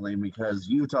logically, because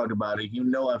you talked about it.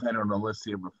 I've had it on the list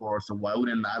here before, so why would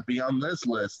it not be on this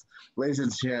list? Ladies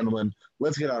and gentlemen,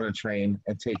 let's get on a train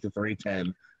and take the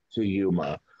 310 to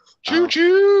Yuma. Choo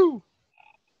choo.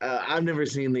 I've never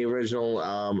seen the original.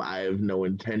 I have no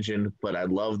intention, but I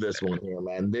love this one here,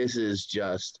 man. This is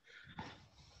just,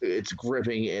 it's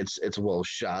gripping. It's well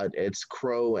shot. It's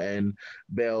Crow and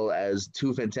Bell as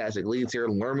two fantastic leads here.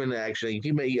 Lerman, actually,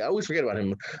 I always forget about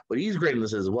him, but he's great in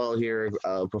this as well here.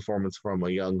 Performance from a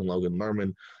young Logan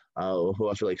Lerman, who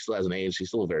I feel like still hasn't aged. He's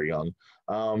still very young.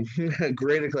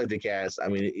 Great eclectic cast. I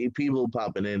mean, people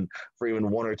popping in for even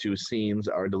one or two scenes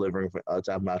are delivering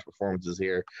top-notch performances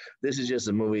here. This is just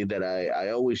a movie that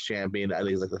I always champion. I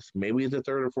think it's like maybe the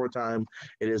third or fourth time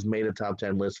it has made a top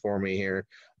 10 list for me here.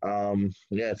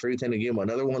 Yeah, 310 to Yuma.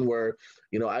 Another one where,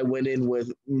 I went in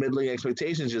with middling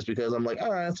expectations just because I'm like,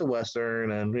 all right, it's a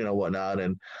Western and, whatnot.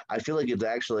 And I feel like it's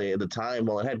actually, at the time,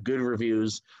 while it had good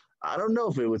reviews, I don't know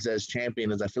if it was as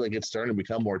champion as I feel like it's starting to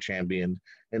become more championed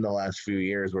in the last few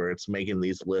years, where it's making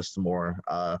these lists more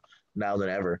now than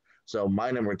ever. So my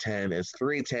number 10 is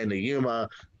 310 to Yuma.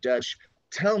 Dutch,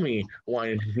 tell me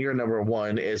why your number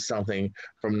one is something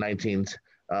from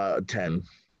 1910.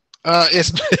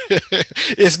 It's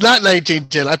it's not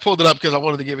 1910. I pulled it up because I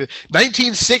wanted to give it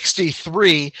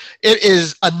 1963. It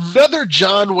is another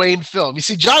John Wayne film. You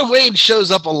see, John Wayne shows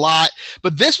up a lot,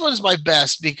 but this one's my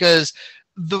best because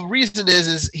the reason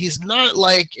is he's not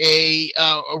like a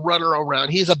runner around.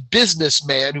 He's a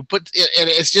businessman who and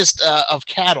it's just of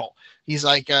cattle. He's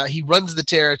like he runs the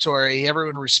territory.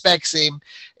 Everyone respects him,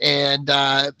 and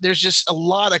there's just a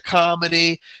lot of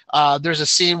comedy. There's a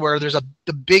scene where there's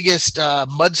the biggest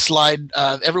mudslide.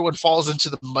 Everyone falls into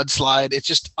the mudslide. It's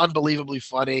just unbelievably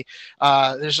funny.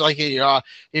 There's like he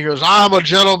goes, "I'm a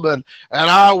gentleman, and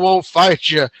I won't fight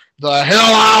you. The hell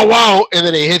I won't," and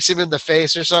then he hits him in the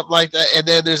face or something like that. And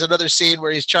then there's another scene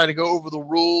where he's trying to go over the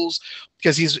rules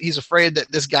because he's afraid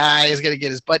that this guy is going to get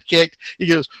his butt kicked. He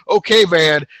goes, "Okay,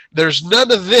 man, there's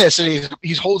none of this," and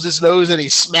he holds his nose and he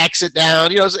smacks it down,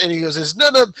 and he goes, "There's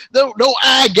no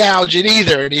eye gouging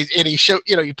either," and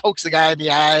he pokes the guy in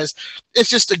the eyes. It's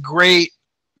just a great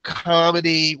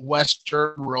comedy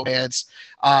Western romance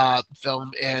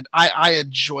film, and I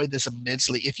enjoyed this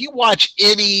immensely. If you watch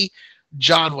any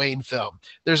John Wayne film,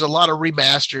 there's a lot of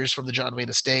remasters from the John Wayne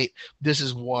estate. This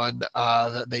is one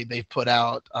that they've put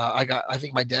out. I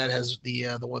think my dad has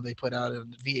the one they put out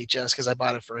in VHS because I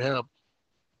bought it for him.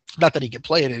 Not that he can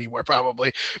play it anywhere,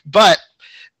 probably, but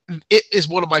it is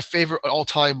one of my favorite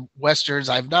all-time westerns.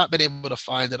 I've not been able to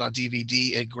find it on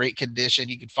DVD in great condition.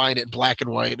 You can find it in black and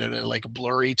white and a, like a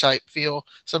blurry type feel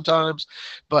sometimes,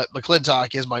 but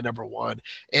McClintock is my number one,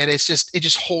 and it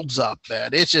just holds up, man.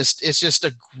 It's just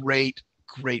a great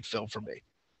film for me.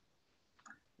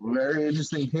 Very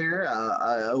interesting here.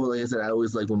 Like I said, I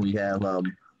always like when we have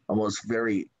almost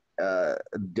very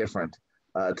different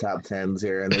top tens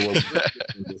here, and they were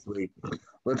this week.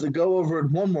 Let's go over it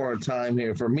one more time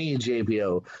here for me,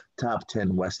 JPO. Top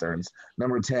 10 westerns.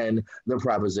 Number 10, The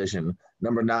Proposition.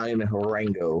 Number 9,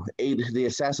 Rango. 8, The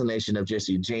Assassination of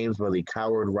Jesse James by the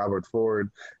coward Robert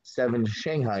Ford. 7,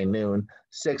 Shanghai Noon.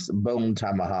 6, Bone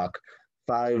Tomahawk.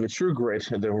 5, True Grit,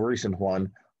 the recent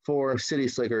one. 4, City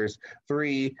Slickers.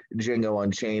 3, Django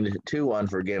Unchained. 2,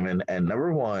 Unforgiven. And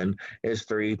number 1 is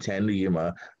 310 to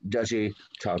Yuma. Dutchy,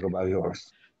 talk about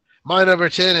yours. My number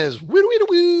 10 is Woo Woo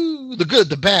Woo, The Good,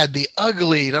 the Bad, the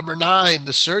Ugly. Number 9,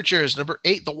 The Searchers. Number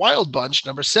 8, The Wild Bunch.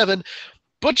 Number 7,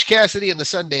 Butch Cassidy and the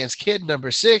Sundance Kid.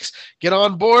 Number 6, Get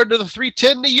on Board to the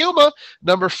 310 to Yuma.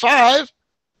 Number 5,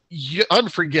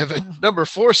 Unforgiven. Number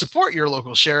 4, Support Your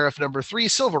Local Sheriff. Number 3,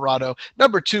 Silverado.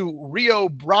 Number 2, Rio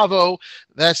Bravo.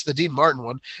 That's the Dean Martin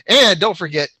one. And don't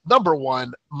forget, number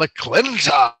 1,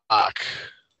 McClintock. $10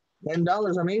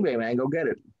 on eBay, man. Go get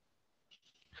it.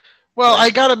 Well, I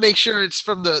got to make sure it's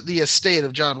from the estate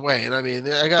of John Wayne. I mean,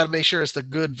 I got to make sure it's the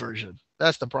good version.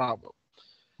 That's the problem.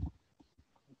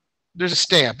 There's a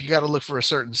stamp. You got to look for a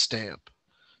certain stamp.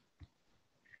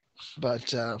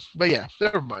 But yeah,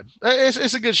 never mind.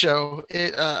 It's a good show.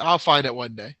 I'll find it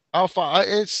one day. I'll find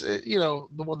it's the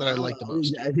one that I like the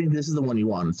most. I think this is the one you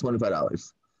want. It's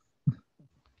 $25.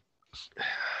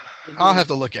 I'll have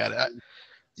to look at it.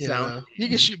 You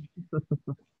can shoot.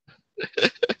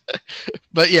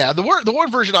 But yeah, the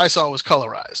one version I saw was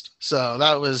colorized, so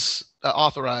that was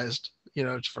authorized,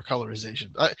 for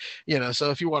colorization.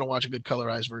 So if you want to watch a good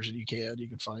colorized version, you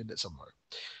can find it somewhere.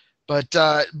 But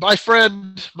my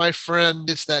friend,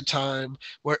 it's that time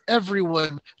where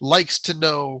everyone likes to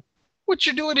know what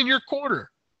you're doing in your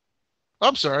corner.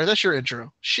 I'm sorry, that's your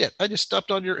intro. Shit, I just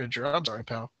stepped on your intro. I'm sorry,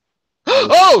 pal.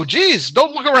 Oh, geez,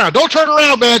 don't look around. Don't turn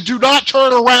around, man. Do not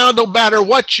turn around no matter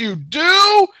what you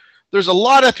do. There's a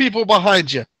lot of people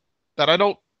behind you that I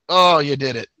don't. Oh, you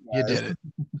did it. You did it.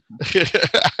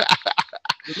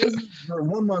 This is for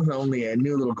 1 month only a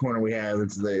new little corner we have.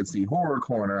 It's the horror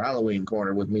corner, Halloween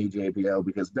corner with me, JPO,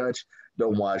 because Dutch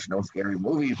don't watch no scary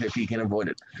movies if he can avoid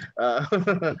it.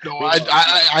 No,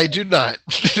 I do not.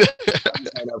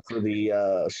 Sign up for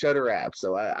the Shutter app,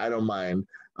 so I don't mind.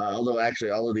 Although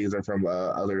actually all of these are from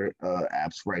other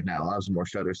apps right now. I'll have some more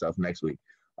Shutter stuff next week.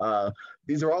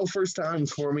 These are all first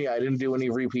times for me. I didn't do any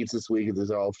repeats this week.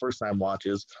 These are all first time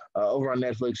watches. Over on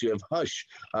Netflix, you have Hush.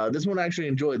 This one I actually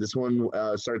enjoyed. This one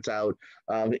starts out,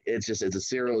 it's a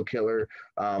serial killer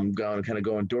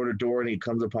going door to door, and he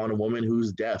comes upon a woman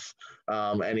who's deaf.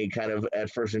 And he kind of at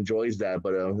first enjoys that,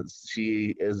 but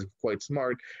she is quite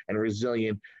smart and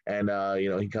resilient, and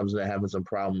he comes into having some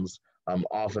problems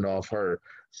off and off her.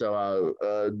 So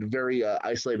very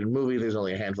isolated movie. There's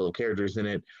only a handful of characters in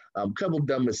it. Couple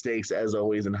dumb mistakes, as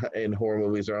always, in horror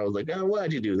movies. Where I was like, oh,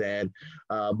 why'd you do that?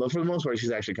 But for the most part,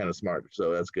 she's actually kind of smart,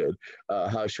 so that's good.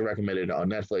 How she recommended on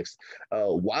Netflix.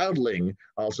 Wildling,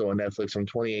 also on Netflix from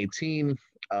 2018.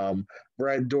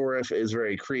 Brad Dourif is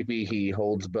very creepy. He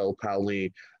holds Belle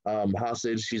Powley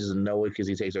hostage. She doesn't know it because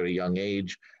he takes her at a young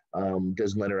age.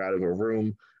 Doesn't let her out of her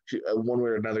room. One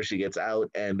way or another, she gets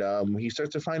out, and he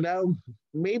starts to find out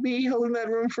maybe he held in that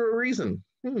room for a reason.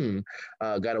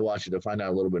 Got to watch it to find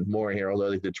out a little bit more here, although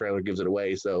I think the trailer gives it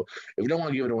away. So if you don't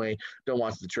want to give it away, don't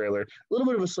watch the trailer. A little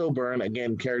bit of a slow burn.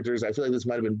 Again, characters, I feel like this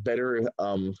might have been better,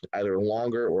 either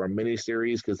longer or a mini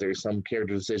series, because there's some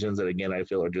character decisions that, again, I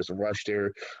feel are just rushed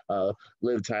here.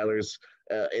 Liv Tyler's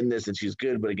in this, and she's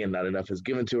good, but again, not enough is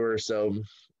given to her. So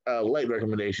light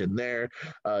recommendation there.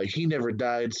 He Never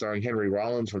Died, starring Henry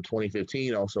Rollins from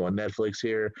 2015, also on Netflix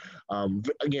here.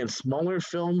 Again, smaller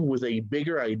film with a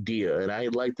bigger idea, and I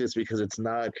like this because it's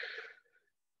not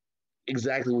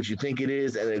exactly what you think it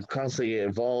is, and it constantly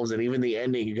evolves, and even the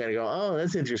ending, you kind of go, oh,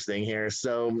 that's interesting here.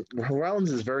 So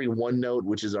Rollins is very one note,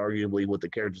 which is arguably what the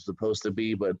character's supposed to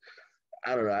be, but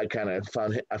I don't know. I kind of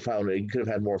found he could have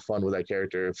had more fun with that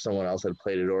character if someone else had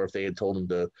played it, or if they had told him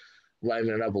to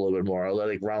liven it up a little bit more. Although I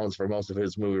think Rollins, for most of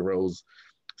his movie roles,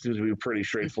 seems to be pretty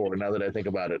straightforward now that I think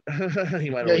about it.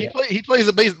 he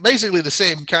plays basically the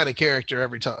same kind of character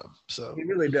every time. So he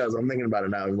really does. I'm thinking about it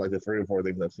now. Like the 3 or 4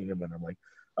 things I've seen him in, I'm like,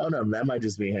 Oh no, that might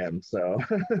just be him. So,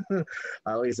 like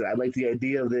I said, I like the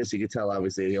idea of this. You could tell,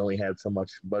 obviously, he only had so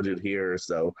much budget here,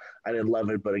 so I didn't love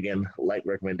it. But again, light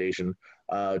recommendation.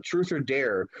 Truth or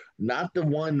Dare, not the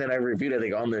one that I reviewed, I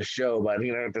think, on this show, but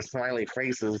you know, the smiley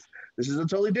faces. This is a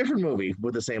totally different movie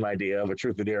with the same idea of a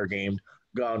Truth or Dare game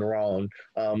gone wrong.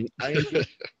 I enjoyed.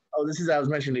 Oh, this is I was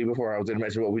mentioning to you before. I was going to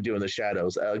mention what we do in the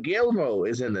shadows. Guillermo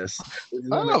is in this. This is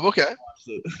one that Oh, okay.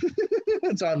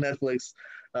 it's on Netflix.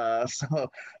 So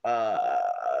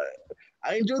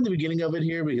I enjoyed the beginning of it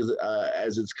here because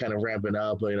as it's kind of ramping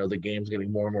up, you know, the game's getting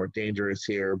more and more dangerous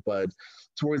here. But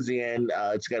towards the end,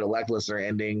 it's got a lackluster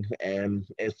ending, and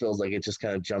it feels like it just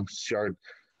kind of jumps short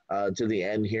to the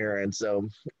end here. And so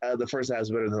the first half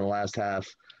is better than the last half.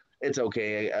 It's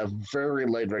okay. A very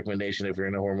light recommendation if you're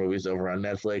into horror movies over on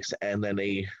Netflix. And then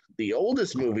the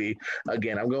oldest movie,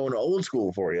 again, I'm going old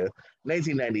school for you.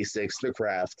 1996, The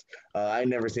Craft. I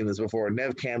never seen this before.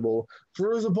 Nev Campbell,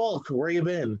 Feruza Balk, where you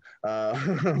been?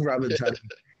 Robin Tunney.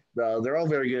 They're all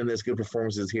very good in this. Good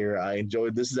performances here. I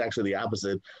enjoyed. This is actually the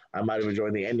opposite. I might have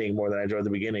enjoyed the ending more than I enjoyed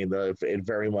the beginning. It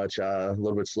very much a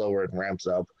little bit slower. It ramps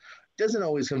up. Doesn't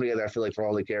always come together. I feel like for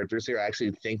all the characters here, I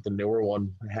actually think the newer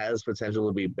one has potential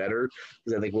to be better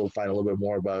because I think we'll find a little bit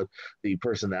more about the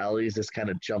personalities. This kind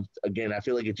of jumped again. I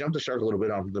feel like it jumped the shark a little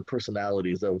bit on the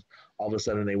personalities of all of a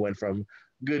sudden they went from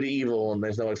good to evil and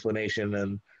there's no explanation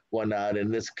and whatnot.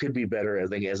 And this could be better, I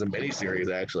think, as a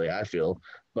miniseries. Actually, I feel.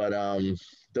 But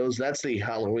that's the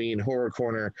Halloween horror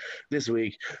corner this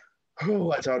week.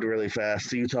 Oh, I talked really fast.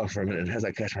 So you talk for a minute as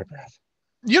I catch my breath.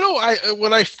 You know,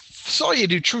 when I saw you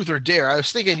do Truth or Dare, I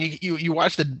was thinking you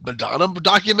watched the Madonna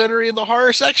documentary in the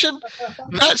horror section.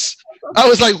 I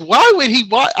was like, why would he?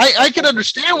 I can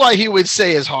understand why he would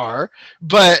say is horror,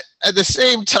 but at the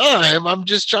same time, I'm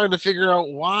just trying to figure out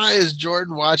why is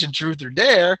Jordan watching Truth or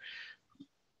Dare.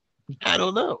 I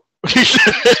don't know.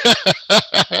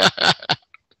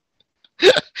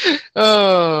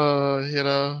 Oh, you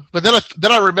know. But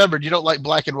then I remembered you don't like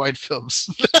black and white films.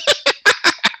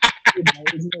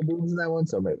 Boobs in that one,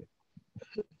 so maybe.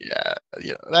 Yeah,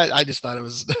 you know, I just thought it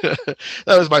was that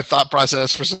was my thought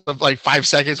process for some, like 5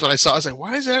 seconds when I saw it. I was like,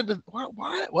 why is that?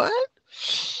 What?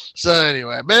 So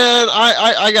anyway, man,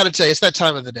 I got to tell you, it's that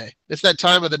time of the day. It's that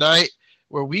time of the night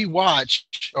where we watch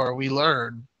or we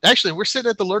learn. Actually, we're sitting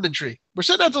at the learning tree. We're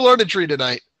sitting at the learning tree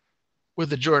tonight with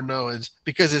the Jordan Owens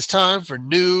because it's time for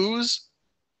news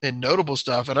and notable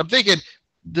stuff. And I'm thinking,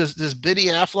 does Benny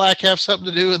Affleck have something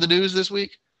to do in the news this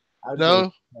week?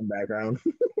 No. Background.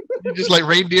 You just like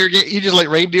reindeer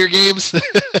games.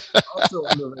 Also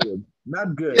underrated.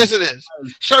 Not good. Yes, it is.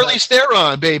 Charlize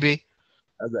Theron, baby.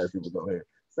 That's that people go here.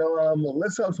 So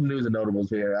let's talk some news and notables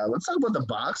here. Let's talk about the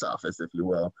box office, if you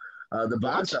will. The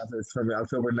box office from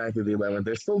October 9th to the 11th.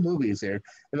 There's still movies here.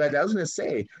 In fact, I was going to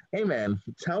say, hey, man,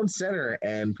 Town Center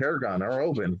and Paragon are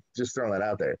open. Just throwing that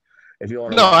out there. If you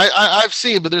want to. No, I've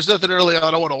seen, but there's nothing early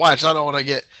on I want to watch. I don't want to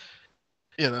get,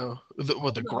 you know,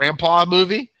 the grandpa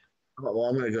movie. Oh, well,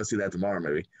 I'm going to go see that tomorrow,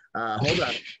 maybe. Hold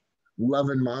on. Love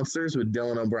and Monsters with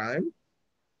Dylan O'Brien.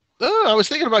 Oh, I was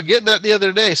thinking about getting that the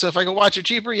other day. So if I can watch it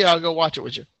cheaper, yeah, I'll go watch it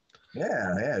with you.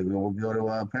 Yeah. We'll go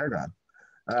to Paragon.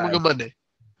 We'll go Monday.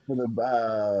 For the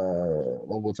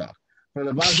we'll talk. For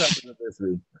the box office of this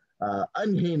week,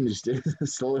 Unhinged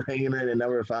is still hanging in at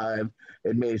number 5.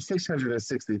 It made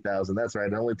 660,000. That's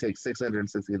right. It only takes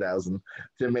 660,000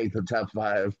 to make the top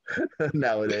 5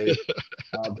 nowadays.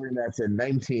 Bring that to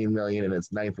 19 million in its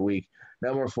 9th week.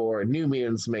 Number 4, New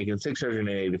Mutants making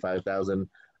 685,000.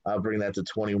 Bring that to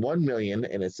 21 million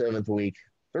in its 7th week.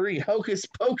 3, Hocus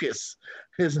Pocus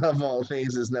is of all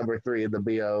things is number 3 at the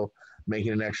BO,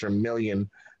 making an extra million.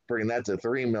 Bring that to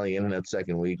 3 million in its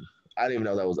 2nd week. I didn't even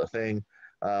know that was a thing.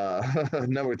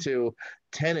 Number 2,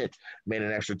 Tenet made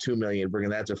an extra 2 million, bringing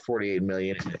that to 48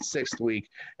 million in its 6th week.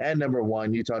 And number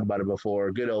 1, you talked about it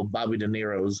before, good old Bobby De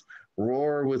Niro's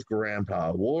War with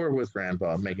Grandpa,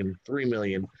 making 3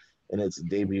 million in its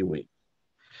debut week.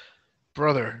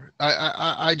 Brother,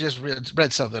 I just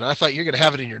read something. I thought you're going to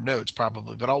have it in your notes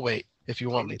probably, but I'll wait if you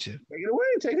want me to. Take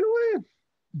it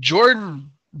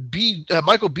away.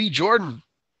 Michael B. Jordan.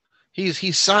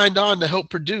 He's signed on to help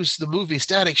produce the movie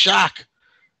Static Shock.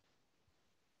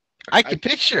 I can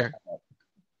picture.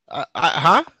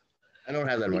 I don't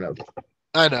have that one up.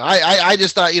 I know. I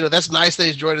just thought, you know, that's nice that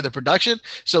he's joining the production.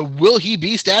 So will he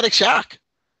be Static Shock?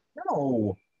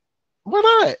 No. Why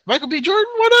not? Michael B.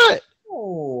 Jordan? Why not?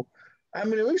 No. I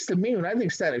mean, at least to me, when I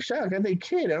think Static Shock, I think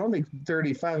kid. I don't think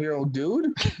 35-year-old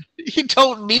dude. You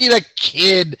don't need a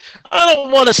kid. I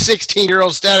don't want a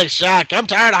 16-year-old Static Shock. I'm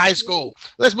tired of high school.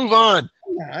 Let's move on.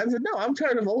 Yeah, I said, no, I'm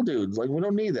tired of old dudes. Like, we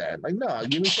don't need that. Like, no,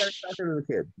 give me Static Shock as a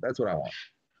kid. That's what I want.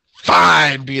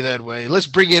 Fine, be that way. Let's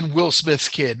bring in Will Smith's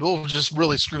kid. We'll just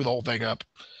really screw the whole thing up.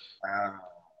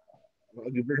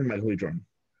 You bring back Lee Drum.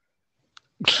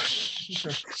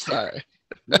 Sorry.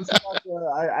 Let's talk,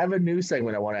 I have a new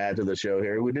segment I want to add to the show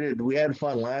here. We had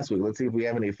fun last week. Let's see if we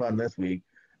have any fun this week.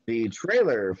 The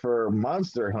trailer for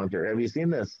Monster Hunter. Have you seen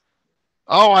this?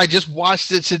 Oh, I just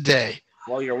watched it today.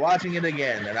 Well, you're watching it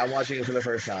again, and I'm watching it for the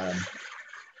first time.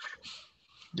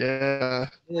 Yeah.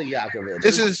 Yakovitch.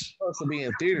 This is supposed to be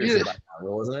in theaters by now,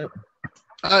 wasn't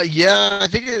it? Yeah, I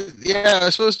think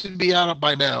it's supposed to be out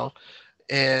by now.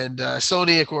 And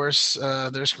Sony, of course,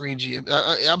 their screen GM.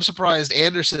 I'm surprised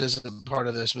Anderson isn't part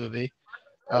of this movie.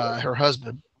 Her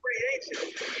husband.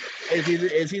 Is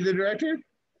he the director?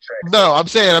 No, I'm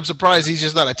saying I'm surprised he's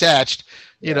just not attached.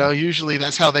 You know, usually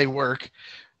that's how they work.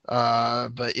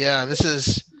 But yeah, this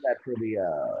is that for the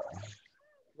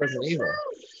Resident Evil.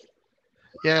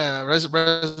 Yeah,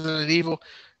 Resident Evil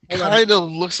kind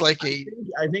of looks like I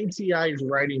think T.I. is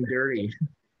writing dirty.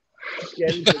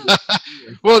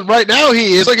 Well, right now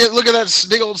he is. Look at that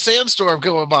big old sandstorm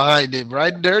going behind him,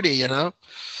 riding dirty, you know.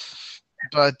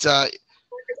 But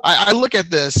I look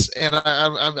at this and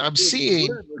I'm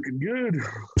seeing, looking good.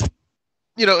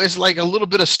 You know, it's like a little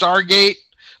bit of Stargate,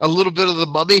 a little bit of the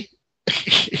Mummy,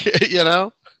 you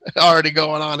know, already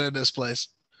going on in this place.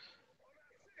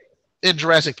 In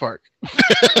Jurassic Park.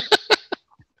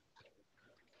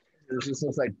 This just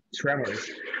looks like Tremors.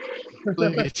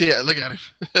 Look at him.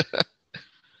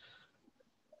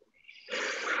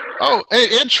 Oh,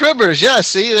 and Tremors. Yeah,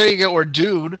 see, there you go. Or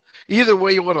Dune. Either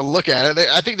way you want to look at it.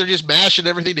 I think they're just mashing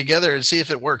everything together and see if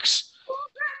it works.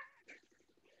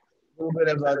 A little bit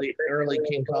of the early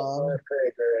King Kong.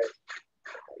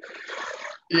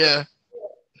 Yeah.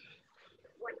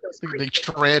 Big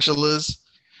tarantulas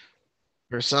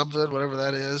or something, whatever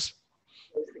that is.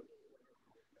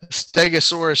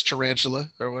 Stegosaurus tarantula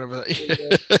or whatever that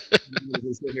is.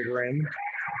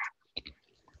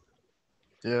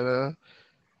 You know?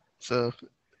 So,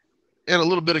 and a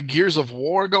little bit of Gears of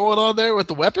War going on there with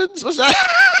the weapons. What's that?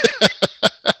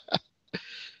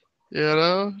 You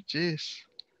know? Jeez.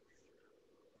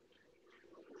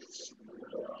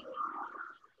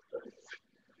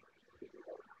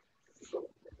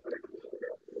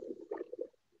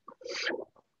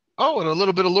 Oh, and a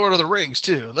little bit of Lord of the Rings,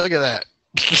 too. Look at that.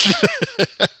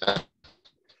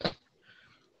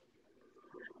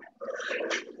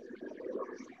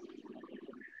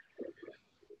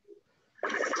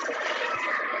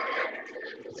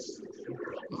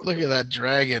 Look at that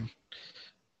dragon.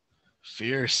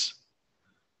 Fierce.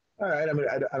 All right. I mean,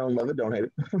 I don't love it. Don't hate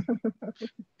it.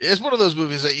 It's one of those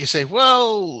movies that you say,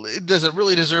 well, it doesn't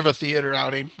really deserve a theater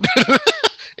outing.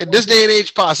 In this day and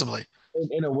age, possibly.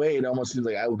 In a way, it almost seems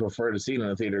like I would prefer to see it in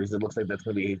the theater because it looks like that's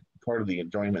going to be part of the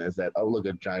enjoyment is that, oh, look,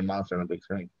 a giant monster on a big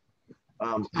screen.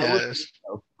 Yes.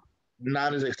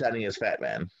 Not as exciting as Fat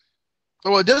Man.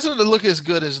 Well, it doesn't look as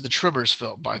good as the Tremors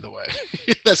film, by the way.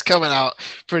 That's coming out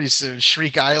pretty soon.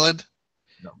 Shriek Island.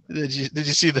 No. Did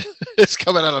you see the? It's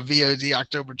coming out on VOD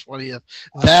October 20th.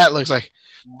 That looks like,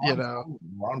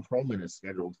 Ron Perlman is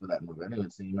scheduled for that movie. I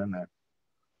didn't see him in there.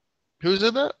 Who's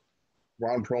in that?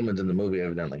 Ron Perlman's in the movie,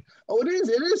 evidently. Oh, it is.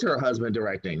 It is her husband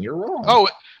directing. You're wrong. Oh,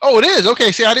 it is.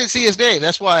 Okay, see, I didn't see his name.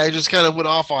 That's why I just kind of went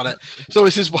off on it. So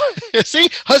it's his see,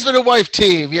 husband and wife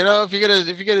team. You know, if you're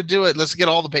gonna do it, let's get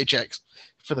all the paychecks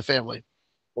for the family.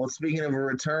 Well, speaking of a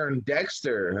return,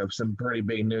 Dexter, have some pretty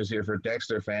big news here for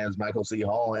Dexter fans. Michael C.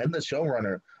 Hall and the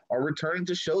showrunner are returning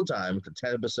to Showtime with the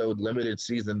 10-episode limited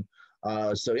season.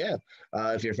 If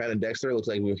you're a fan of Dexter, it looks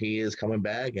like he is coming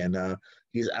back and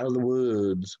he's out of the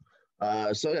woods.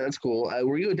 That's cool.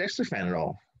 Were you a Dexter fan at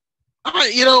all?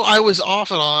 I was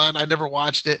off and on. I never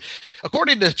watched it.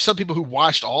 According to some people who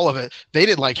watched all of it, they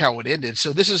didn't like how it ended.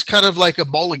 So this is kind of like a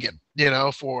mulligan,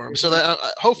 for him. So that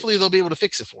hopefully they'll be able to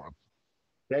fix it for him.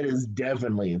 That is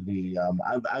definitely the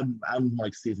I'm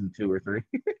like season 2 or 3.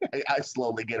 I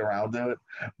slowly get around to it,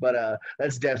 but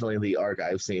that's definitely the arc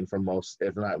I've seen from most,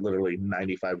 if not literally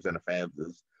 95% of fans.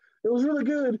 It was really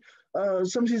good.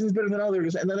 Some seasons better than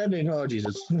others, and then ending, oh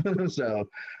Jesus. Like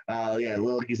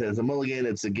you said, it's a mulligan.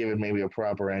 It's a given, maybe a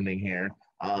proper ending here.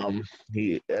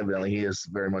 He is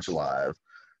very much alive.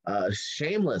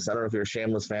 Shameless. I don't know if you're a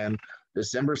Shameless fan.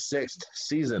 December 6th,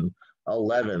 season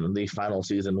 11, the final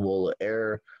season will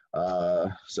air.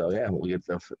 We'll get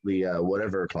the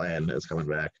whatever clan is coming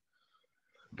back.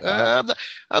 I'm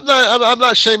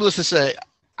not shameless to say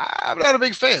I'm not a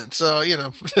big fan, so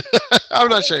I'm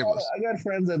not shameless. I got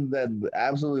friends that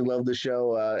absolutely love the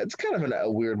show. It's kind of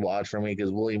a weird watch for me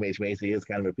because William H. Macy is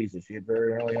kind of a piece of shit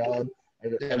very early on,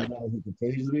 and he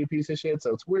continues to be a piece of shit.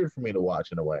 So it's weird for me to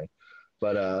watch in a way.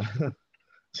 But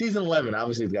Season 11,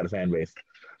 obviously, it's got a fan base.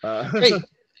 Hey,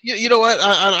 you know what?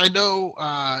 I know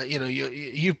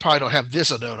you probably don't have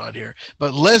this a note on here,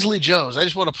 but Leslie Jones. I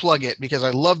just want to plug it because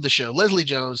I love the show. Leslie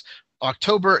Jones,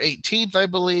 October 18th, I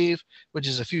believe, which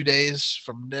is a few days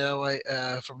from now.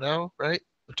 From now, right?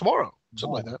 Tomorrow,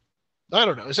 something like that. I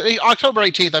don't know. It's October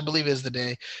 18th, I believe, is the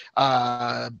day.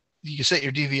 You can set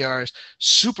your DVRs.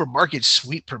 Supermarket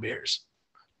Sweep premieres.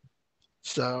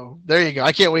 So there you go.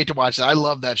 I can't wait to watch that. I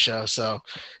love that show. So,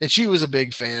 and she was a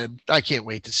big fan. I can't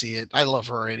wait to see it. I love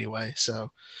her anyway.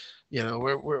 So, we're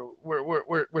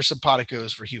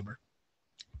simpaticos for humor.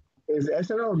 Is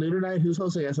SNL new tonight? Who's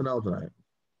hosting SNL tonight?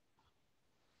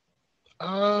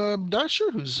 Not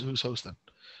sure who's hosting.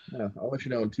 Yeah, I'll let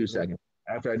you know in 2 seconds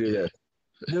after I do this.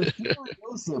 The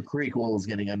Furiosa prequel is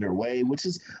getting underway, which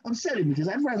is upsetting because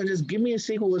I'd rather just give me a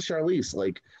sequel with Charlize.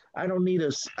 Like I don't need a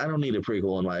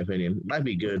prequel in my opinion. It might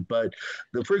be good, but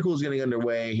the prequel is getting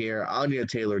underway here. Anya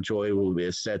Taylor-Joy will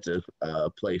be set to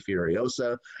play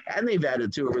Furiosa, and they've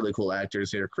added two really cool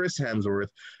actors here: Chris Hemsworth,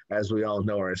 as we all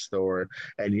know, as Thor,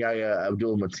 and Yahya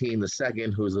Abdul-Mateen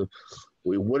II, who's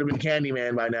we would have been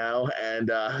Candyman by now, and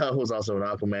was also an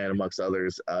Aquaman, amongst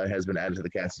others, has been added to the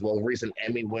cast as well. Recent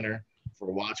Emmy winner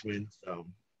for Watchmen, so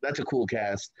that's a cool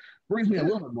cast. Brings me a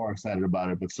little bit more excited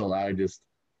about it, but still, I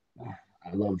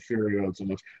love Fury Road so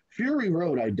much. Fury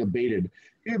Road, I debated.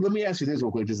 Here, let me ask you this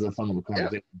real quick. This is a fun little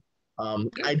conversation.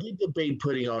 I did debate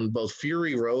putting on both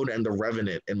Fury Road and The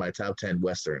Revenant in my top 10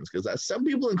 westerns because some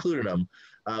people included them.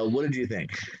 What did you think?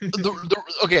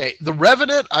 The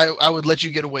Revenant, I would let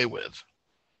you get away with.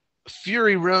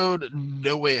 Fury Road,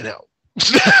 no way in hell.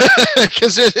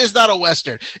 Because it's not a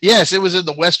western. Yes, it was in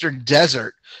the western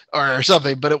desert or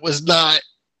something, but it was not.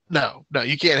 No,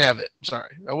 you can't have it.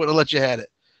 Sorry, I wouldn't have let you have it.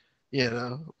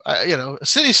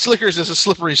 City Slickers is a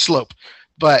slippery slope,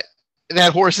 but it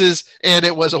had horses and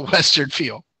it was a western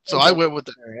feel. So I went with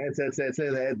that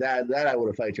I would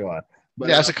have fight you on. But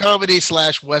yeah, it's a comedy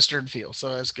 / western feel,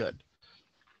 so that's good.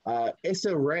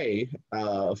 Issa Rae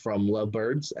from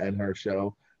Lovebirds and her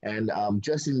show, and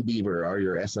Justin Bieber are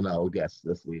your SNL guests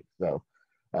this week. So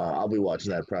I'll be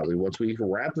watching that probably once we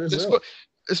wrap this up.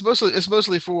 It's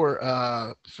mostly for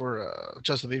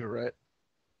Justin Bieber, right?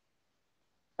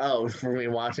 Oh, for me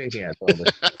watching? Yeah, totally.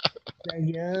 That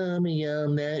yummy,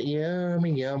 that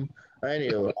yummy, yum. I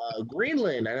knew.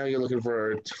 Greenland, I know you're looking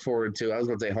forward to. I was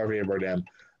going to say Harvey and Bardem.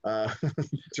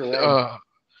 Gerard,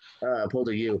 pulled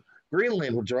to you.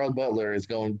 Greenland with Gerard Butler is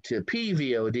going to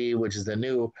PVOD, which is the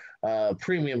new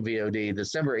premium VOD.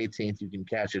 December 18th, you can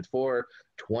catch it for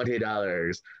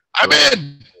 $20. I'm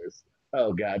in!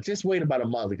 Oh, God. Just wait about a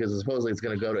month because supposedly it's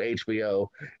going to go to HBO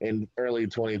in early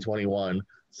 2021.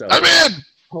 So I'm in!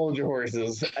 Hold your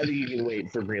horses. I think you can wait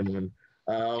for Greenland.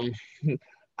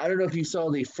 I don't know if you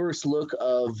saw the first look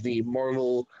of the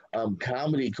Marvel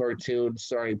comedy cartoon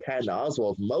starring Patton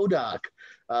Oswalt, MODOK.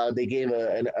 They gave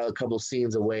a couple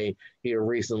scenes away here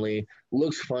recently.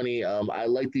 Looks funny. I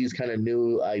like these kind of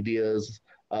new ideas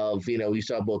of, you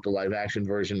saw both the live action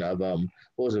version of, what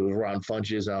was it, with Ron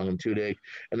Funches and Tudyk,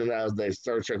 and then that was the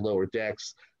Star Trek Lower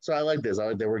Decks. So I like this. I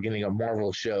like that we're getting a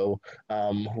Marvel show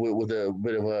with a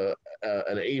bit of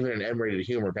even an M-rated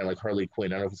humor, kind of like Harley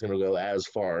Quinn. I don't know if it's going to go as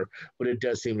far, but it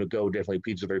does seem to go definitely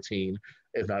PG-13,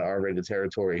 if not R-rated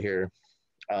territory here.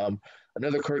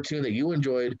 Another cartoon that you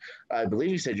enjoyed, I believe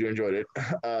you said you enjoyed it,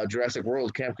 Jurassic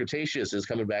World Camp Cretaceous is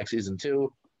coming back season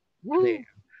 2. They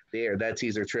aired that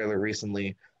teaser trailer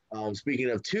recently. Speaking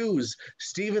of twos,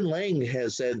 Stephen Lang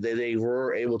has said that they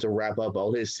were able to wrap up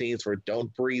all his scenes for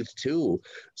Don't Breathe 2.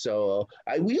 So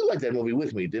you liked that movie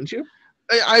with me, didn't you?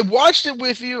 I watched it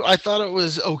with you. I thought it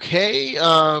was okay.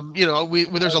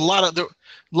 There's a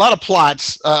lot of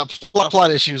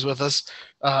plot issues with us,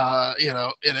 in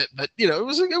it. But it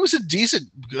was a decent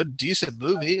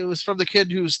movie. It was from the kid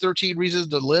who's 13 Reasons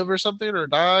to Live or something or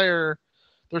die or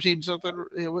 13 something.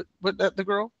 What that the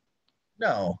girl?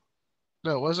 No,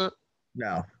 was it?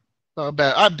 No. Oh,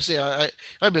 bad.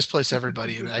 I misplace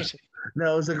everybody in that.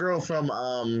 No, it was the girl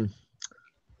from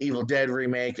Evil Dead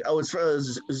remake. Oh, it's for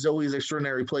Zoe's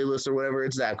Extraordinary Playlist or whatever.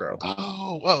 It's that girl.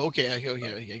 Oh, okay. I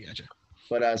gotcha.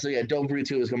 But Don't Breathe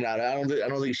 2 is coming out. I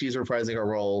don't think she's reprising her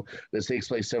role. This takes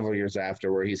place several years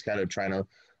after, where he's kind of trying to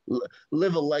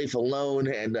live a life alone,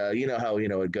 and you know how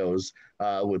it goes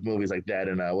with movies like that.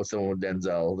 And what's the one with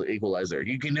Denzel, The Equalizer?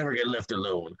 You can never get left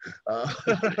alone.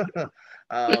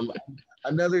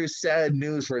 Another sad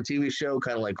news for a TV show,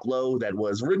 kind of like Glow, that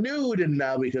was renewed, and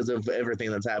now because of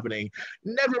everything that's happening,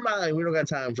 never mind. We don't got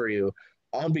time for you.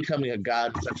 On Becoming a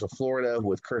God in Central Florida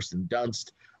with Kirsten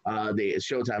Dunst. They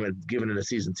Showtime had given it a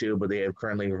season 2, but they have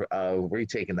currently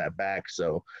retaken that back.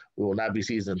 So we will not be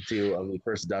season 2 of the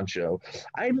First Done show.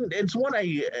 It's one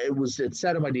it's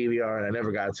set on my DVR and I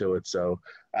never got to it. So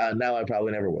now I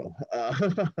probably never will.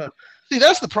 See,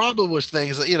 that's the problem with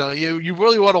things that you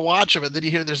really want to watch them, and then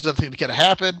you hear there's nothing going to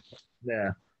happen.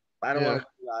 Yeah, I don't want.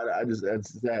 I just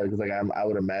that's sad because like I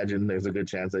would imagine there's a good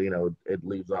chance that it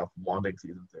leaves off wanting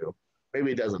season 2.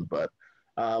 Maybe it doesn't, but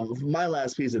my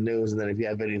last piece of news, and then if you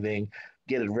have anything,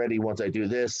 get it ready once I do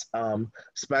this.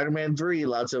 Spider-Man 3,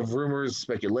 lots of rumors,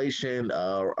 speculation.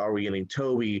 Are we getting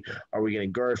Toby? Are we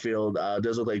getting Garfield?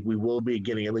 Does look like we will be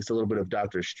getting at least a little bit of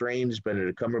Doctor Strange.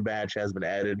 Benedict Cumberbatch has been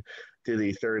added to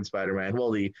the third Spider-Man.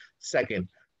 Well, the second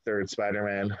third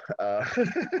Spider-Man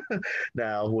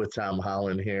now with Tom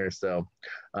Holland here. So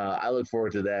I look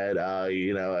forward to that.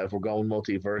 If we're going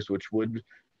multiverse, which would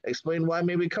explain why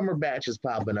maybe Cumberbatch is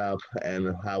popping up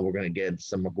and how we're going to get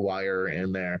some Maguire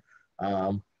in there.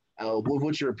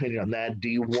 What's your opinion on that? Do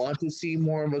you want to see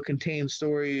more of a contained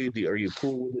story? Are you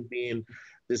cool with it being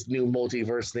this new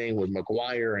multiverse thing with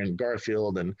Maguire and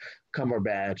Garfield and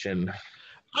Cumberbatch? And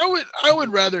I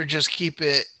would rather just keep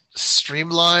it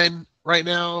streamlined right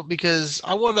now because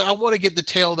I want to get the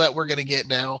tale that we're going to get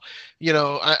now.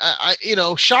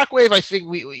 Shockwave, I think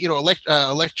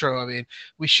Electro, I mean,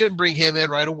 we shouldn't bring him in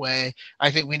right away.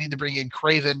 I think we need to bring in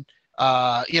Craven.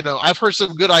 I've heard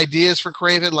some good ideas for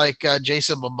Craven, like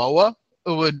Jason Momoa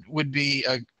would be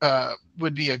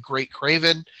a great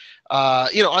Craven.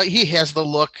 He has the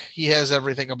look, he has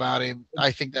everything about him.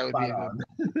 I think that would be a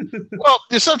good. Well,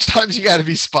 sometimes you got to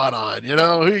be spot on. Who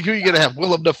are you going to have?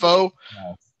 Willem Dafoe?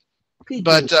 No.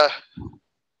 But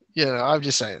I'm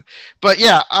just saying. But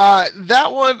yeah, that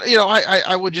one,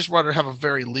 I would just rather have a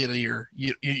very linear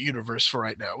universe for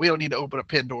right now. We don't need to open up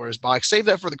Pandora's box. Save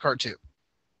that for the cartoon.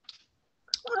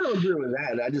 I don't agree with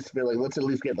that. I just feel like let's at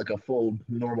least get like a full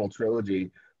normal trilogy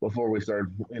before we start,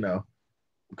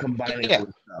 combining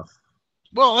stuff.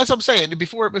 Well, that's what I'm saying.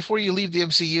 Before you leave the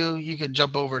MCU, you can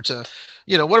jump over to,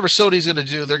 whatever Sony's going to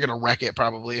do. They're going to wreck it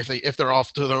probably if they're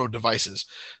off to their own devices.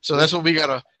 So that's what we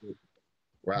gotta.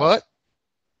 Ralph. What?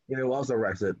 Who also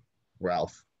wrecks it?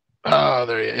 Ralph. Oh,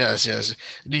 there you yes.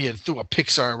 You threw a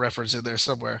Pixar reference in there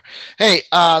somewhere. Hey,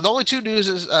 the only two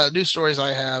news stories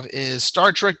I have is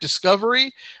Star Trek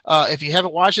Discovery. If you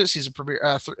haven't watched it, season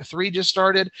premiere 3 just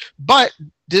started, but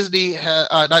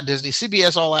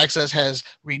CBS All Access has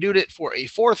renewed it for a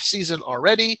 4th season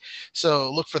already.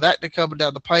 So look for that to come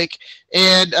down the pike.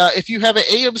 And if you have an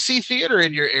AMC theater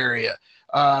in your area,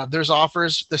 there's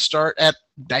offers that start at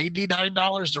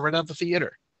 $99 to rent out the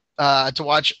theater. To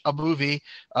watch a movie,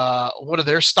 one of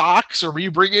their stocks, or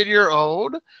you bring in your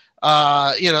own,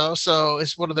 so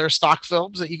it's one of their stock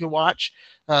films that you can watch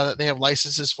that they have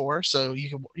licenses for. So you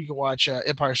can watch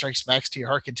Empire Strikes Back to your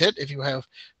heart content if you have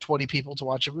 20 people to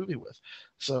watch a movie with.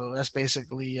 So that's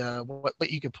basically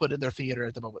what you can put in their theater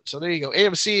at the moment. So there you go.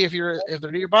 AMC, if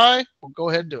they're nearby, well, go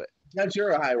ahead and do it. That's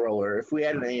your high roller. If we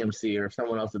had an AMC or if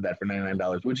someone else did that for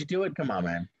 $99, would you do it? Come on,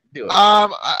 man. Do it.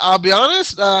 I'll be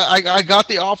honest. I got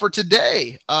the offer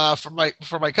today from my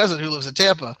cousin who lives in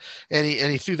Tampa, and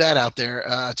he threw that out there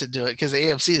to do it because the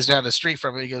AMC is down the street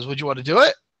from me. He goes, "Would you want to do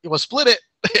it? You want to split it?"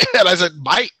 And I said,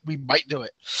 we might do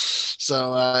it."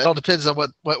 So it all depends on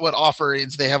what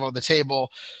offerings they have on the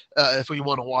table. If we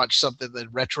want to watch something then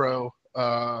retro,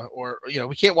 or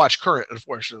we can't watch current,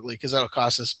 unfortunately, because that'll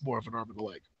cost us more of an arm and a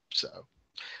leg. So,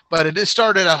 but it is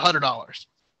started at $100.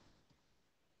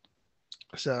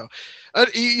 So,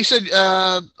 you said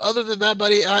other than that,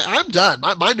 buddy, I'm done.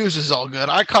 My news is all good.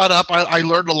 I caught up. I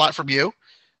learned a lot from you.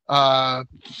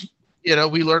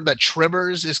 We learned that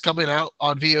Tremors is coming out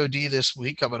on VOD this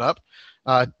week, coming up.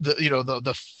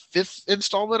 The 5th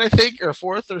installment, I think, or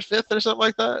 4th or 5th or something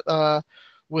like that.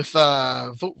 With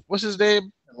what's his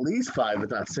name? At least 5, if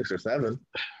not 6 or 7.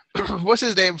 What's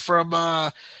his name from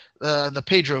the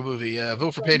Pedro movie?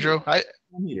 Vote for Pedro.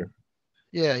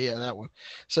 Yeah, that one.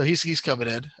 So he's coming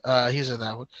in. He's in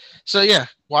that one. So yeah,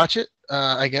 watch it.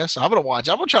 I guess I'm gonna watch.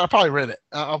 I'm gonna try to probably rent it.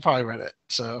 I'll probably rent it.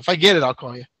 So if I get it, I'll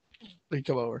call you. You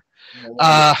come over.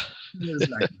 Yeah,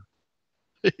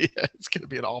 it's gonna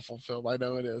be an awful film. I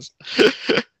know it is.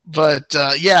 But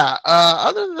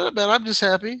other than that, man, I'm just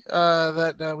happy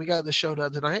that we got the show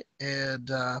done tonight,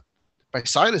 and my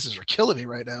sinuses are killing me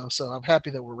right now. So I'm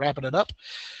happy that we're wrapping it up.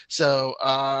 So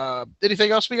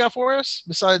anything else we got for us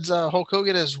besides Hulk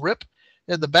Hogan as Rip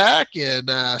in the back, and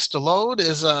Stallone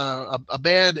is a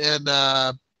man in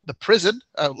the prison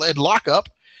in lockup,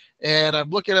 and I'm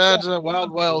looking at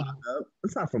Wild.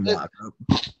 It's not from lockup.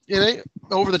 It ain't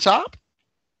Over the Top.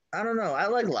 I don't know. I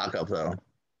like lockup though.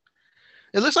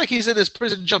 It looks like he's in his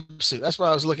prison jumpsuit. That's why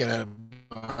I was looking at him.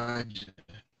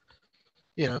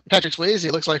 Patrick Swayze,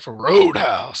 it looks like from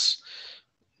Roadhouse.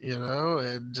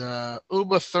 And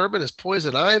Uma Thurman is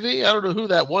Poison Ivy. I don't know who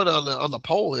that one on the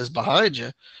pole is behind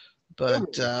you,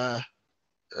 but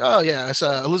oh yeah, it's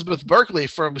Elizabeth Berkley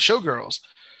from Showgirls.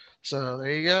 So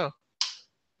there you go.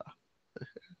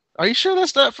 Are you sure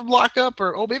that's not from Lockup,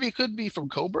 or maybe it could be from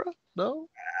Cobra? No.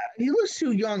 He looks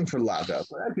too young for Lockup.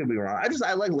 That could be wrong.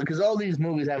 I like because all these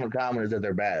movies have in common is that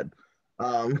they're bad.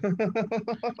 Oh,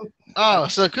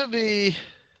 so it could be.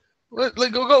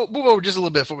 Go move over just a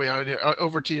little bit for me on here.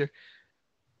 Over to you.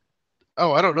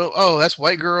 Oh, I don't know. Oh, that's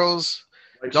White Girls.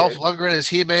 Dolph Lundgren is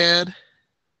He-Man.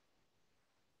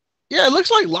 Yeah, it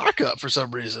looks like Lockup for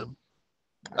some reason.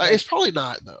 It's probably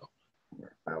not though.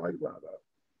 I like Lockup.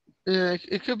 Yeah,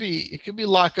 it could be. It could be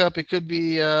Lockup. It could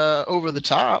be Over the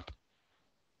Top.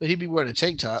 But he'd be wearing a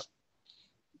tank top.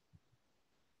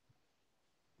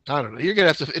 I don't know. You're gonna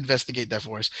have to investigate that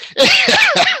for us.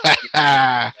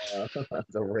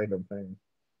 That's a random thing.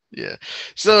 Yeah.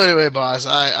 So anyway, boss,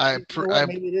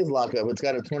 maybe it is Lockup. It's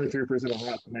got a 23% on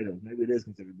Rotten Tomatoes. Maybe it is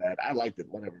considered bad. I liked it.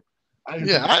 Whatever. I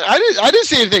didn't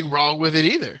see anything wrong with it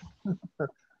either.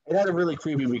 It had a really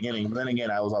creepy beginning, but then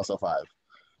again, I was also 5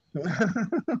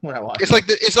 when I watched.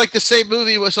 It's like the same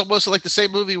movie. Was almost like the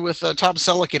same movie with Tom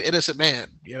Selleck and Innocent Man.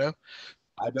 I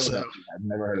don't know. I've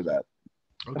never heard of that.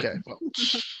 Okay, well,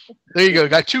 there you go.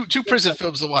 Got two prison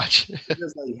films to watch.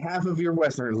 Just like half of your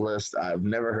westerns list, I've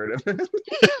never heard of it.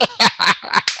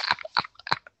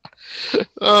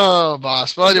 Oh,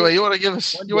 boss. Well, anyway, you want to give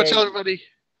us? You want to tell everybody?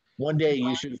 One day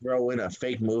you should throw in a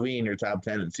fake movie in your top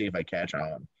 10 and see if I catch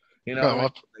on. Yeah.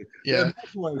 There's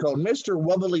one called Mr.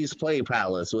 Wubbly's Play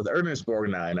Palace with Ernest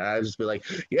Borgnine. I'd just be like,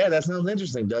 yeah, that sounds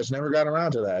interesting. Dutch never got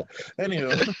around to that.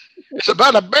 Anyway. It's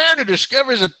about a man who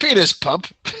discovers a penis pump.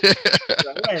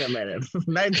 Wait a minute.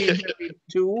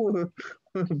 1932?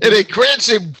 And it grants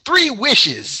him 3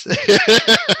 wishes.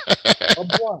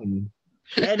 Of one.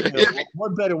 Anyway,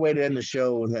 what better way to end the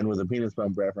show than with a penis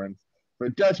pump reference? For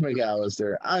Dutch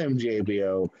McAllister, I am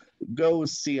JPO. Go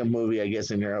see a movie, I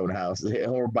guess, in your own house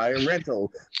or buy a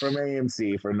rental from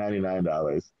AMC for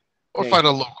 $99. Or find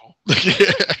a local.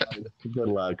 Good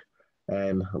luck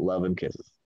and love and kisses.